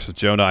Cobb versus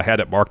Jonah. I had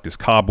it marked as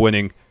Cobb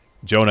winning.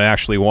 Jonah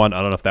actually won.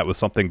 I don't know if that was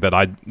something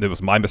it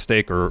was my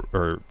mistake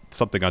or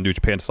something on New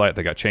Japan site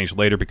that got changed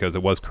later, because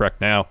it was correct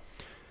now.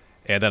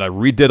 And then I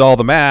redid all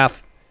the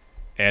math,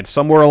 and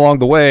somewhere along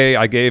the way,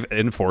 I gave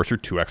Enforcer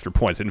 2 extra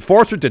points.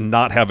 Enforcer did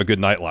not have a good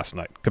night last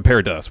night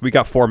compared to us. We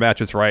got 4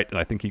 matches right, and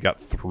I think he got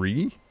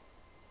 3,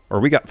 or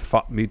we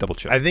got me double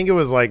check. I think it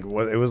was like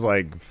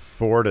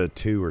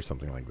 4-2 or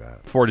something like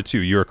that.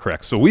 4-2. You're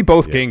correct. So we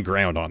both gained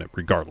ground on it,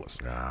 regardless.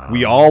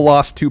 We all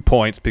lost 2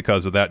 points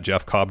because of that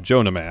Jeff Cobb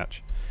Jonah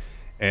match.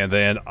 And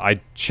then I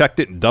checked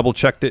it and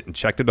double-checked it and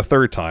checked it a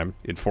third time.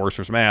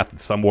 Enforcer's math,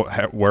 and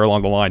somewhere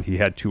along the line, he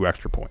had 2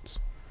 extra points.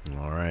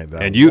 All right.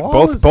 And you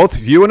both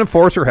you and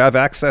Enforcer have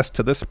access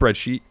to this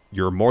spreadsheet.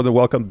 You're more than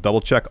welcome to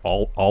double-check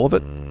all of it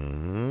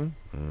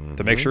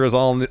to make sure it's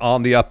all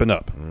on the up and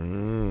up. I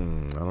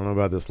don't know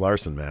about this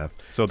Larson math.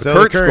 So the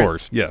current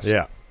scores, yes.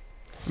 Yeah.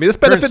 I mean, this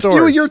benefits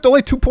you. You're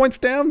only 2 points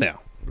down now.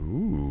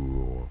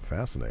 Ooh,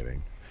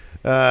 fascinating.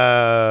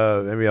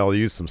 Maybe I'll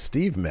use some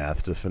Steve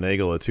math to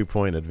finagle a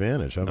 2-point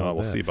advantage. How about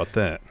we'll see about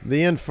that.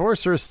 The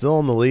Enforcer is still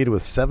in the lead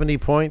with 70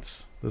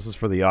 points. This is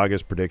for the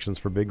August predictions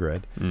for Big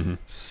Red.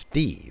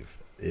 Steve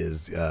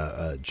is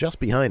just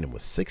behind him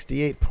with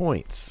 68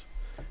 points.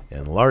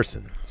 And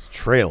Larson is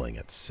trailing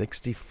at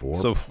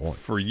 64 points. So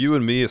for you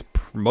and me, it's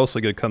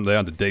mostly going to come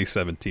down to day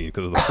 17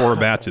 because of the 4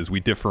 matches. We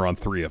differ on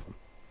 3 of them.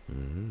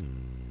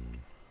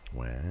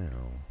 Wow.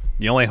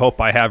 The only hope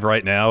I have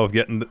right now of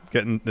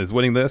getting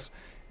winning this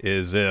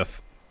is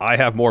if I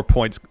have more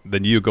points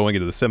than you going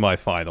into the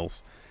semifinals,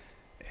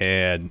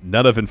 and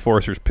none of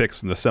Enforcer's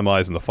picks in the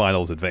semis and the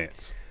finals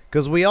advance.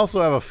 Because we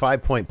also have a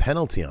 5-point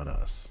penalty on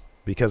us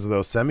because of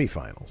those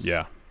semifinals.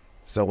 Yeah.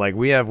 So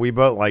we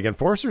both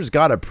Enforcer's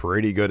got a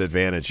pretty good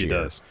advantage here. He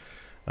does.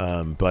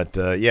 But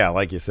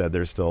like you said,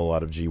 there's still a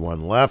lot of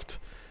G1 left.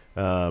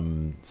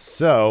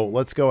 So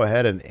let's go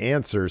ahead and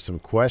answer some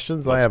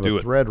questions. I have a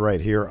thread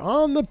right here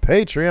on the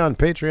Patreon,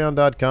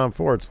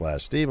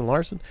 patreon.com/Steven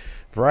Larson.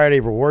 Variety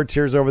of reward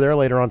tiers over there.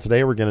 Later on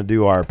today, we're going to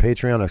do our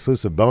Patreon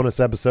exclusive bonus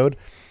episode,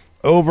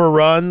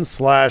 Overrun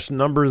 /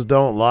 Numbers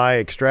Don't Lie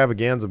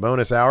extravaganza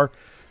bonus hour.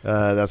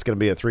 That's going to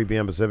be at 3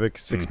 p.m. Pacific,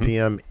 6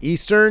 p.m.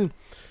 Eastern.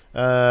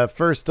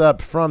 First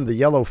up from the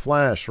Yellow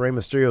Flash, Rey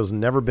Mysterio's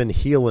never been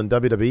heel in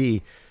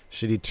WWE.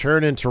 Should he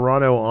turn in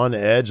Toronto on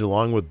Edge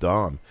along with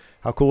Dom?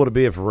 How cool would it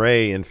be if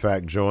Rey, in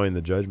fact, joined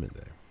the Judgment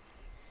Day?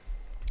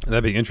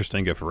 That'd be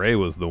interesting if Ray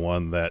was the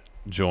one that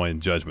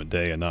joined Judgment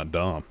Day and not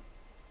Dom.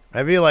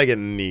 I feel like it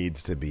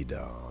needs to be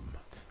Dom.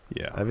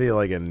 Yeah. I feel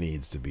like it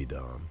needs to be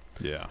Dom.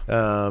 Yeah.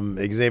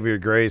 Xavier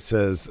Gray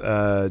says,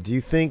 do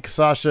you think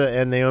Sasha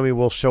and Naomi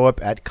will show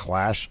up at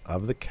Clash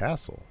of the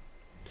Castle?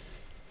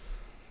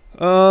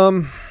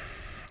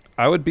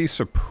 I would be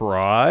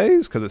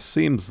surprised because it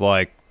seems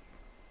like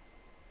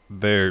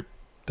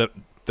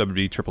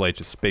WWE Triple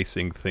H is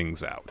spacing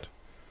things out.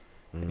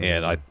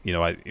 And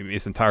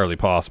it's entirely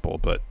possible,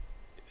 but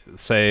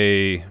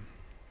it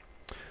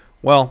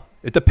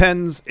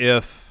depends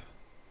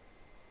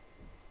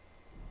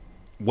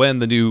when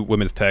the new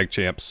women's tag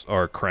champs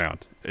are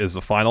crowned. Is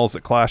the finals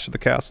at Clash of the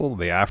Castle? Are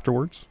they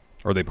afterwards?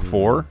 Or are they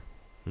before?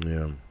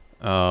 Yeah.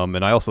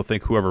 And I also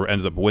think whoever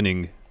ends up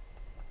winning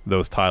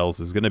those titles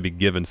is going to be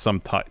given some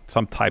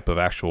type of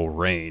actual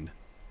reign.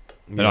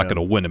 They're not going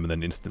to win them and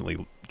then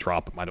instantly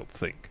drop them, I don't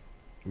think.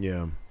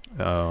 Yeah.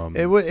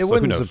 It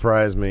wouldn't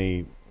surprise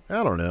me.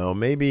 I don't know.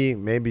 Maybe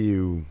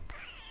you.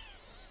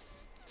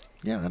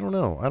 Yeah, I don't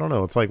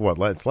know. It's like what?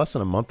 It's less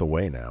than a month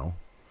away now.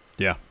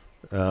 Yeah.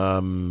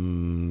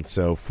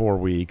 So 4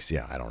 weeks.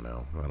 Yeah, I don't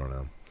know.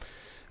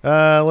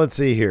 Let's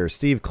see here.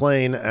 Steve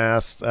Klain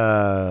asked,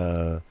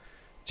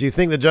 do you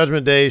think the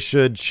Judgment Day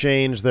should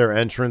change their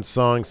entrance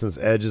song since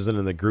Edge isn't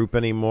in the group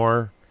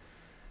anymore?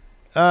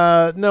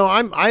 No,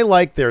 I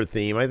like their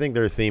theme. I think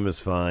their theme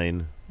is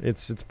fine.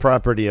 It's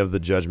property of the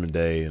Judgment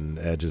Day, and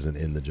Edge isn't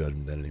in the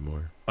Judgment Day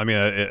anymore. I mean,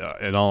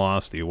 in all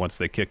honesty, once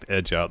they kicked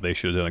Edge out, they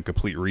should have done a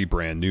complete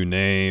rebrand. New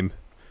name,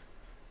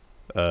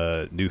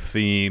 new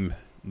theme,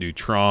 new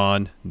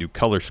Tron, new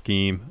color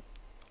scheme,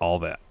 all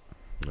that.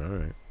 All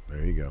right.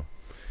 There you go.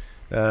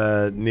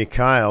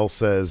 Nikyle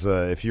says,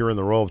 if you were in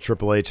the role of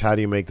Triple H, how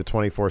do you make the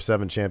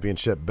 24/7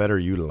 championship better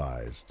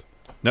utilized?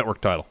 Network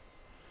title.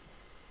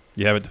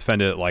 You have it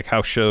defended at like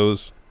house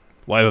shows,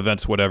 live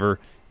events, whatever.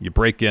 You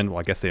break in. Well,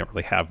 I guess they don't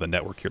really have the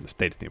network here in the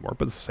States anymore,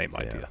 but it's the same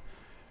idea.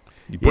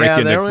 You break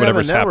in they don't have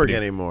a network happening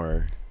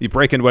anymore. You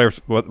break in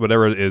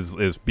whatever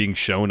is being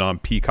shown on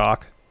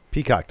Peacock.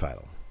 Peacock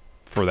title.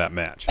 For that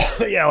match.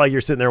 Yeah, like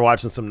you're sitting there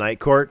watching some Night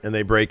Court, and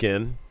they break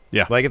in.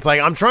 Yeah. Like, it's like,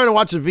 I'm trying to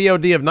watch a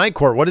VOD of Night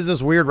Court. What is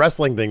this weird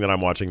wrestling thing that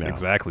I'm watching now?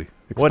 Exactly.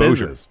 Exposure. What is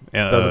this?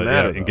 Doesn't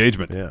matter.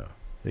 Engagement. Yeah.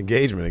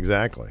 Engagement,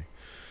 exactly.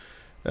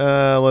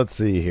 Let's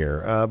see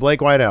here.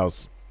 Blake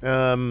Whitehouse.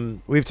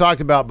 We've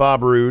talked about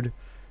Bob Roode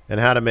and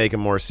how to make him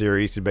more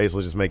serious. You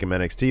basically just make him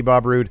NXT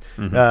Bob Roode.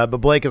 Mm-hmm. But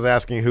Blake is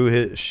asking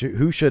who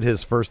should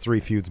his first 3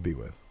 feuds be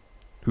with?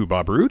 Who,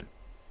 Bob Roode?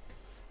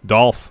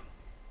 Dolph.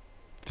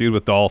 Feud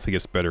with Dolph. He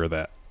gets better at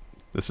that.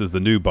 This is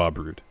the new Bob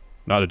Roode.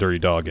 Not a dirty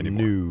dog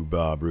anymore. New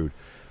Bob Roode.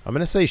 I'm going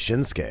to say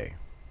Shinsuke.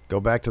 Go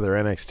back to their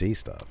NXT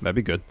stuff. That'd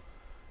be good.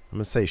 I'm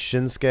going to say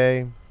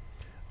Shinsuke.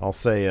 I'll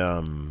say,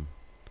 I don't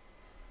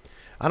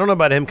know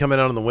about him coming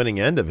out on the winning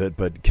end of it,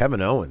 but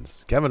Kevin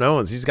Owens. Kevin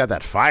Owens, he's got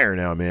that fire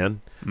now,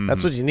 man. Mm-hmm.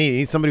 That's what you need. You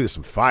need somebody with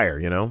some fire,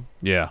 you know?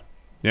 Yeah.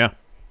 Yeah.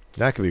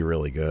 That could be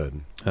really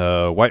good.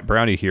 White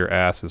Brownie here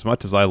asks, as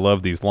much as I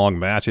love these long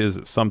matches,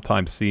 it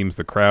sometimes seems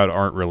the crowd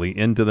aren't really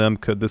into them.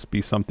 Could this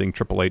be something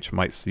Triple H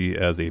might see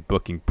as a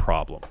booking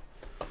problem?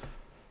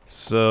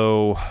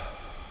 So,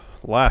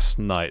 last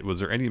night, was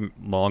there any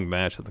long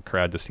match that the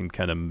crowd just seemed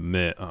kind of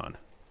meh on?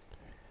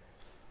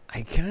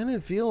 I kind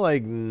of feel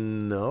like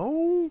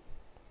no.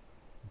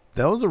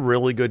 That was a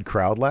really good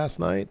crowd last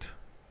night.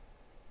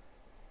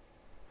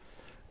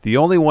 The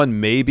only one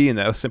maybe, and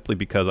that was simply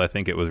because I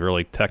think it was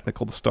really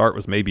technical to start,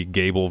 was maybe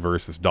Gable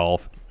versus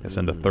Dolph. It's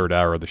in the third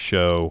hour of the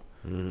show.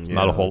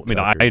 Not a whole. I mean,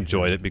 I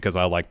enjoyed it because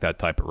I like that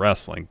type of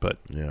wrestling, but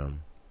yeah,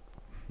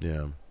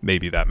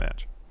 maybe that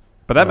match.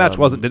 But that match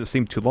didn't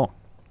seem too long.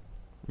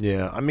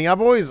 Yeah, I mean,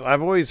 I've always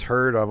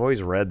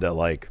read that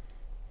like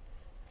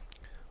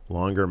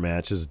longer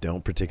matches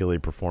don't particularly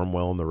perform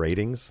well in the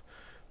ratings.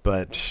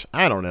 But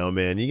I don't know,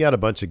 man. You got a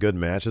bunch of good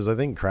matches. I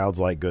think crowds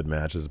like good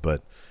matches,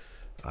 but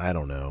I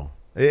don't know.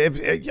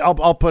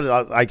 I'll put it.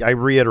 I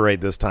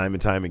reiterate this time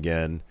and time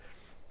again.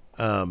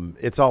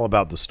 It's all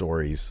about the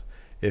stories.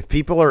 If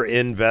people are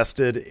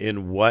invested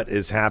in what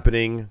is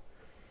happening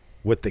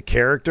with the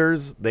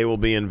characters, they will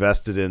be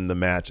invested in the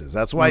matches.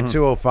 That's why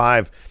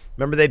 205.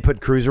 Remember, they'd put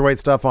cruiserweight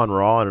stuff on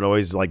Raw, and it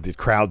always like the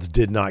crowds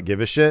did not give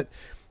a shit.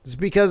 It's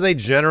because they,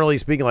 generally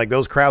speaking, like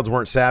those crowds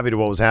weren't savvy to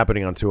what was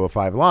happening on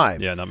 205 Live.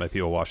 Yeah, not many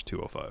people watch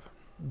 205.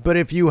 But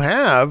if you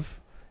have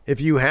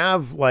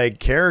like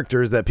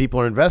characters that people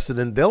are invested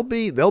in, they'll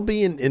be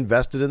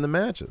invested in the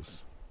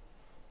matches.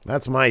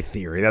 That's my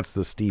theory. That's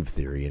the Steve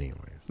theory, anyways.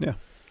 Yeah.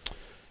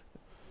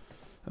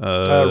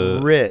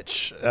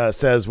 Rich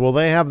says, will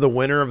they have the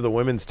winner of the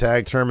women's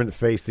tag tournament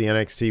face the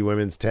NXT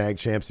women's tag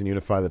champs and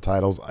unify the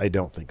titles? I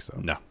don't think so.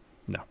 No,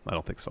 I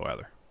don't think so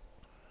either.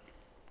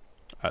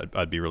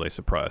 I'd be really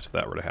surprised if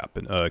that were to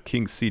happen.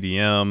 King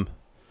CDM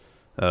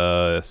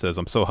says,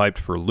 I'm so hyped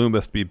for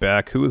Loomis to be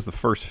back. Who is his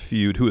first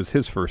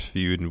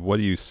feud, and what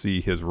do you see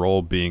his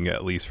role being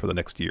at least for the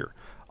next year?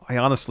 I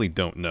honestly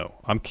don't know.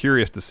 I'm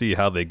curious to see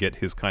how they get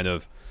his kind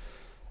of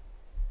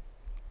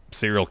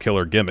serial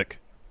killer gimmick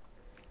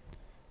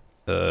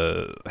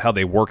how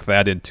they work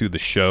that into the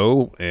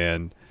show,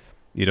 and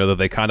that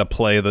they kind of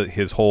play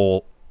his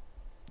whole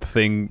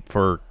thing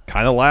for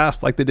kind of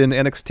last like they did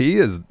in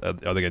NXT. Are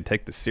they going to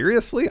take this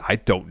seriously? I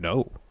don't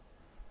know.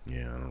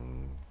 Yeah,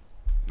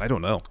 I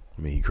don't know.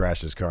 I mean, he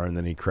crashed his car and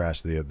then he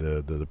crashed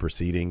the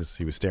proceedings.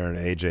 He was staring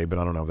at AJ, but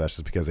I don't know if that's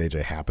just because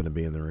AJ happened to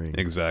be in the ring.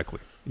 Exactly.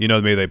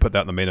 Maybe they put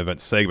that in the main event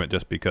segment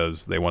just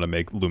because they want to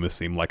make Loomis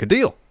seem like a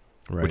deal,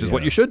 right, which is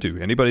what you should do.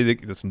 Anybody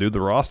that's new to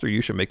the roster,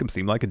 you should make him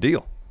seem like a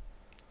deal.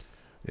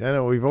 Yeah,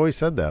 no, we've always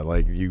said that.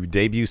 Like, you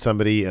debut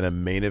somebody in a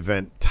main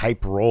event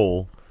type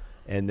role,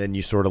 and then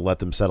you sort of let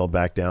them settle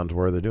back down to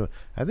where they're doing.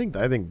 I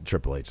think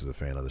Triple H is a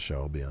fan of the show,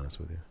 I'll be honest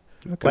with you.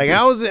 Like,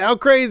 how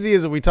crazy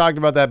is it? We talked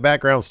about that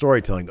background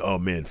storytelling. Oh,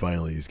 man,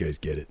 finally these guys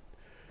get it.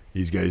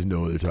 These guys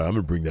know what they're talking. I'm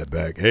going to bring that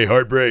back. Hey,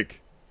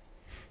 Heartbreak.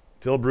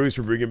 Tell Bruce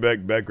we're bringing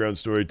back background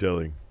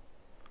storytelling.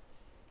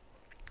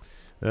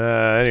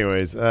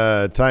 Anyways,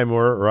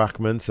 Timur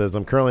Rahman says,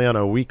 I'm currently on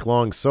a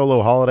week-long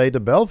solo holiday to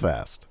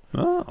Belfast.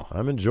 Oh.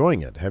 I'm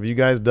enjoying it. Have you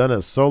guys done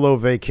a solo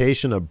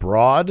vacation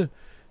abroad?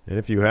 And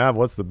if you have,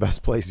 what's the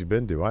best place you've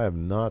been to? I have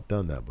not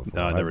done that before.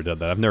 No, I've never done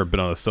that. I've never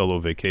been on a solo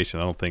vacation,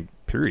 I don't think,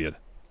 period.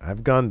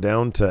 I've gone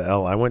down to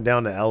I went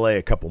down to L.A.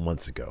 a couple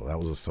months ago. That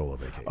was a solo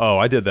vacation. Oh,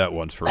 I did that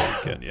once for a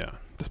weekend, yeah.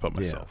 Just by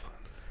myself.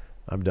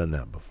 Yeah. I've done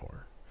that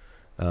before.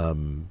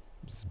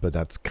 But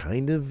that's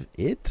kind of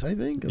it, I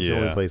think. It's the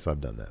only place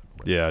I've done that.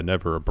 Yeah,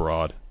 never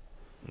abroad.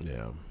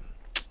 Yeah.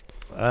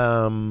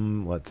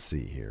 Let's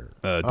see here.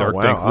 Dark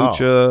Dank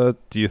Lucha,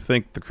 do you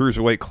think the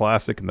Cruiserweight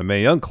Classic and the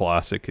Mae Young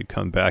Classic could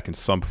come back in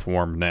some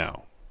form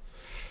now?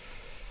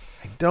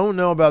 I don't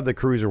know about the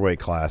Cruiserweight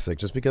Classic,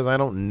 just because I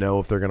don't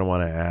know if they're going to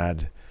want to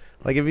add.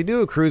 Like, if you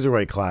do a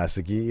Cruiserweight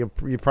Classic, you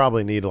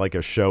probably need like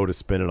a show to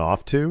spin it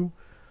off to.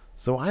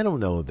 So I don't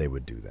know if they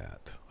would do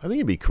that. I think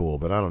it'd be cool,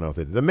 but I don't know if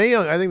they do.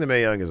 I think the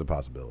Mae Young is a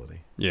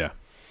possibility. Yeah.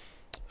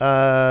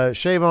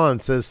 Shavon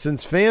says,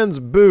 since fans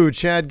boo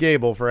Chad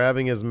Gable for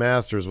having his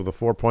Masters with a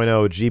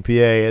 4.0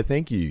 GPA,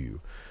 thank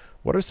you.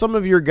 What are some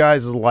of your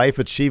guys' life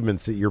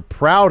achievements that you're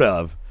proud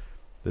of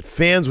that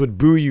fans would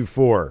boo you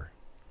for?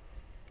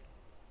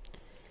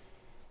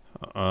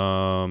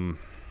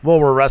 Well,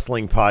 we're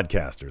wrestling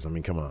podcasters. I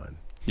mean, come on.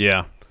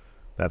 Yeah.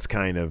 That's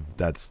kind of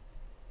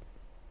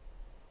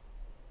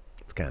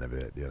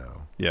it,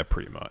 Yeah,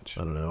 pretty much.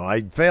 I don't know.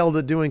 I failed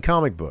at doing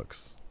comic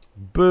books.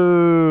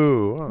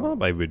 Boo. Oh.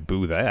 Well, I would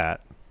boo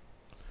that.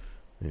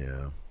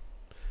 Yeah.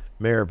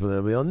 Mayor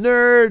Plenville,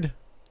 nerd.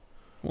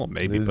 Well,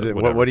 maybe.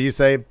 What do you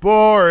say?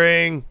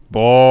 Boring.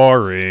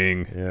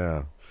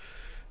 Yeah.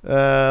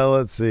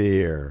 Let's see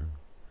here.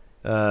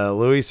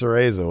 Luis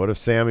Areza, what if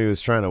Sammy was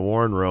trying to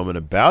warn Roman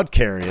about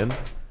Karrion?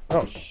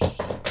 Oh,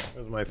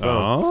 there's my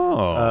phone.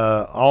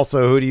 Oh.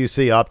 Also, who do you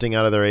see opting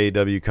out of their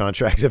AEW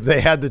contracts if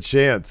they had the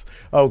chance?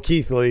 Oh,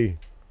 Keith Lee.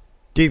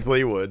 Keith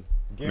Lee would.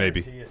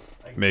 Maybe.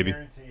 Maybe.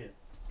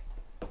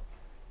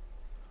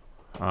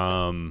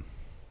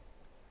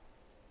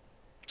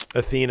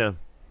 Athena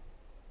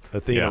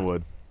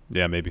would.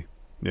 Yeah, maybe.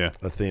 Yeah.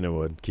 Athena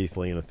would. Keith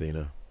Lee and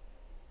Athena.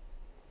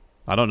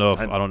 I don't know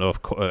if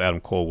Adam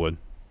Cole would.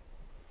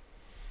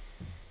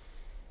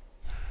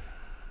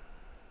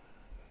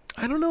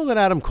 I don't know that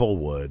Adam Cole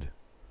would.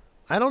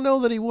 I don't know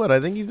that he would. I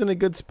think he's in a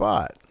good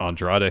spot.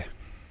 Andrade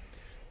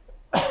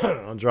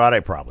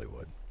probably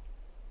would.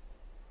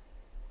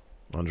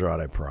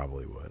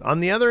 On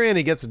the other end,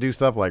 he gets to do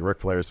stuff like Ric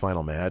Flair's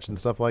final match and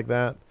stuff like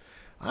that.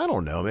 I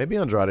don't know. Maybe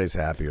Andrade's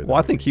happier. Well,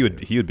 I think he would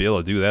be able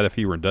to do that if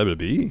he were in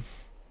WWE.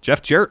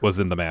 Jeff Jarrett was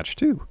in the match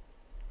too.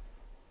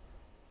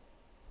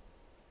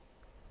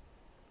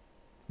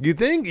 You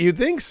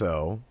think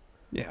so?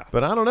 Yeah.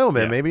 But I don't know,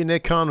 man. Yeah. Maybe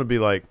Nick Khan would be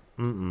like,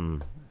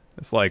 mm-mm.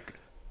 It's like,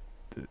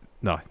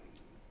 no,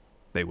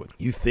 they would.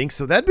 You think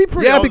so? That'd be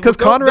pretty. Yeah, because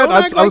Conrad. Don't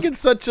act like it's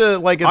such a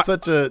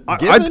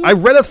given. I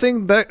read a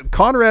thing that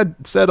Conrad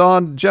said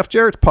on Jeff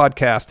Jarrett's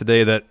podcast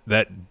today that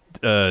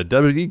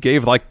WWE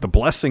gave like the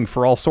blessing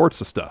for all sorts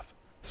of stuff.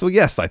 So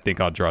yes, I think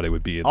Andrade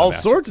would be in all the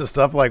match. Sorts of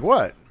stuff. Like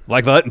what?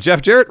 Like letting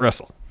Jeff Jarrett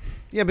wrestle.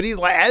 Yeah, but he's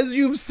like, as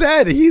you've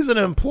said, he's an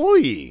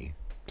employee.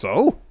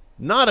 So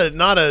not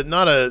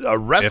a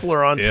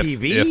wrestler on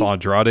TV. If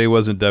Andrade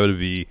was in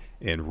WWE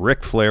and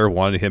Ric Flair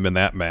wanted him in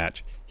that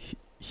match,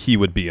 he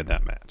would be in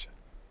that match.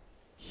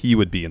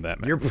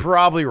 You're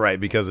probably right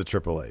because of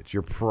Triple H.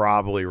 You're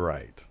probably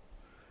right.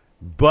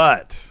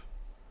 But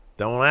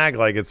don't act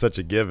like it's such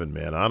a given,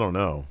 man. I don't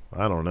know.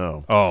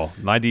 Oh,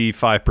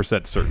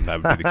 95% certain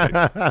that would be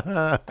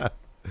the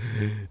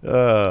case.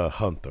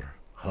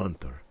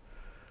 Hunter.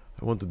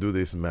 I want to do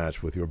this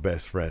match with your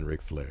best friend,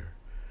 Ric Flair.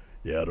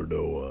 Yeah, I don't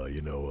know.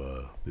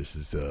 This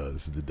is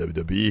the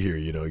WWE here.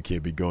 You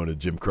can't be going to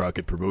Jim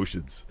Crockett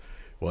Promotions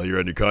while you're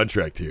under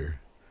contract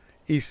here.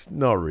 It's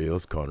not real,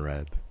 it's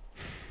Conrad.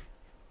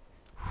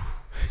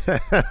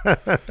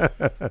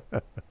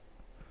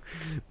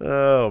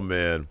 Oh,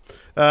 man.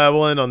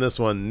 We'll end on this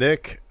one.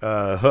 Nick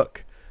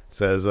Hook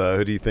says,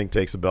 who do you think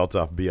takes the belt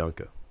off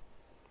Bianca?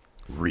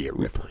 Rhea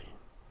Ripley.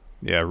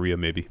 Yeah, Rhea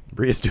maybe.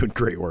 Rhea's doing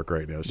great work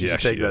right now. She should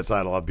take that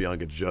title off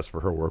Bianca just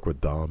for her work with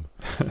Dom.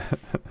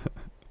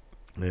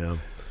 Yeah.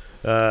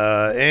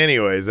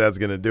 Anyways, that's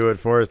going to do it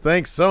for us.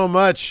 Thanks so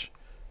much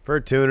for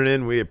tuning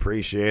in. We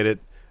appreciate it.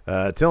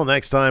 Till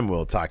next time,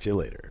 we'll talk to you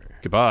later.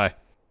 Goodbye.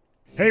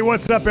 Hey,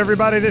 what's up,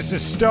 everybody? This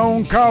is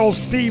Stone Cold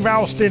Steve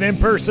Austin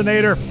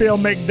impersonator Phil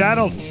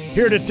McDonald,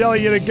 here to tell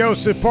you to go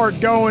support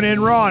Going In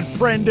Raw and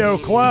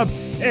Friendo Club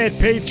at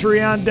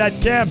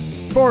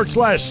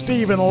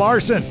patreon.com/Steven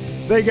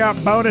Larson. They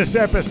got bonus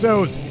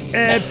episodes,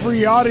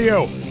 ad-free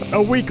audio,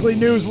 a weekly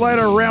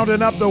newsletter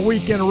rounding up the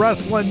weekend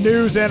wrestling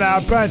news, and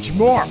a bunch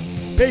more.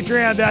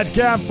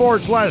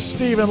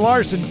 Patreon.com/Steven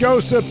Larson.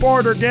 Go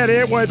support or get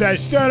hit with a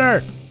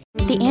stunner.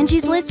 The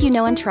Angie's List you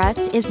know and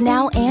trust is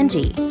now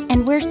Angie,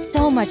 and we're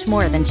so much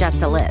more than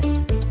just a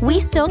list. We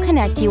still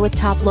connect you with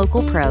top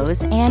local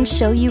pros and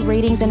show you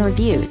ratings and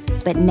reviews,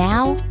 but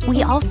now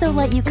we also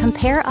let you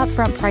compare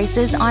upfront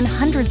prices on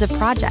hundreds of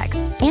projects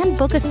and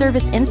book a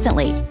service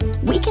instantly.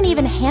 We can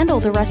even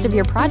handle the rest of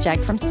your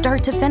project from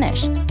start to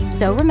finish.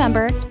 So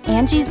remember,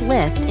 Angie's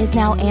List is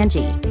now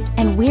Angie,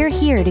 and we're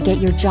here to get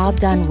your job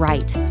done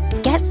right.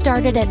 Get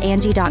started at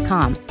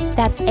Angie.com.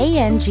 That's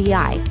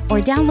ANGI, or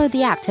download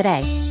the app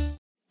today.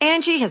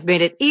 Angie has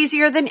made it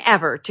easier than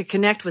ever to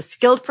connect with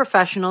skilled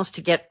professionals to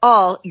get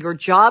all your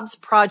jobs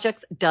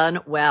projects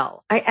done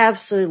well. I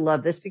absolutely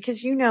love this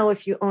because, you know,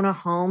 if you own a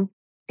home,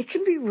 it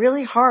can be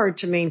really hard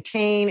to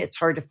maintain. It's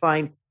hard to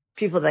find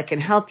people that can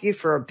help you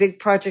for a big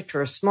project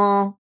or a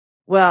small.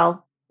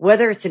 Well,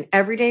 whether it's in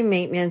everyday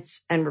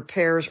maintenance and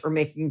repairs or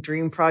making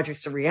dream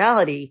projects a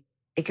reality,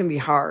 it can be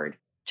hard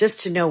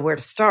just to know where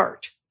to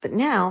start. But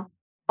now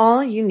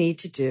all you need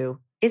to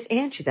do is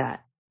Angie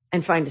that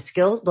and find a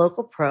skilled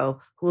local pro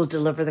who will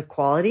deliver the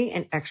quality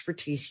and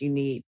expertise you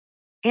need.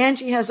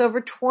 Angie has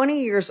over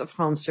 20 years of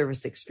home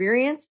service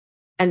experience,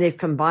 and they've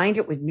combined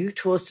it with new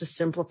tools to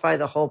simplify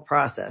the whole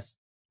process.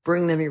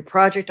 Bring them your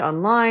project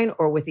online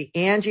or with the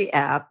Angie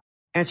app,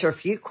 answer a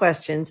few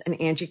questions, and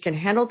Angie can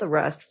handle the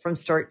rest from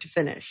start to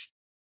finish.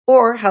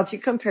 Or help you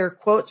compare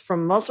quotes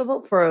from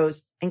multiple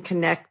pros and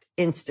connect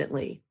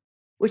instantly,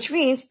 which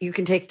means you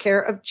can take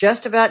care of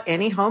just about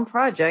any home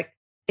project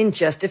in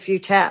just a few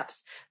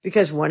taps.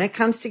 Because when it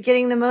comes to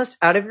getting the most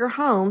out of your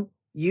home,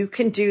 you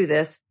can do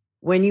this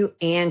when you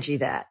Angie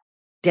that.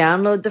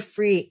 Download the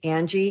free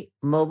Angie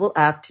mobile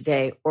app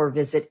today or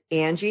visit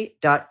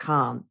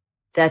Angie.com.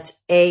 That's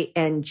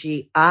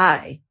ANGI.com.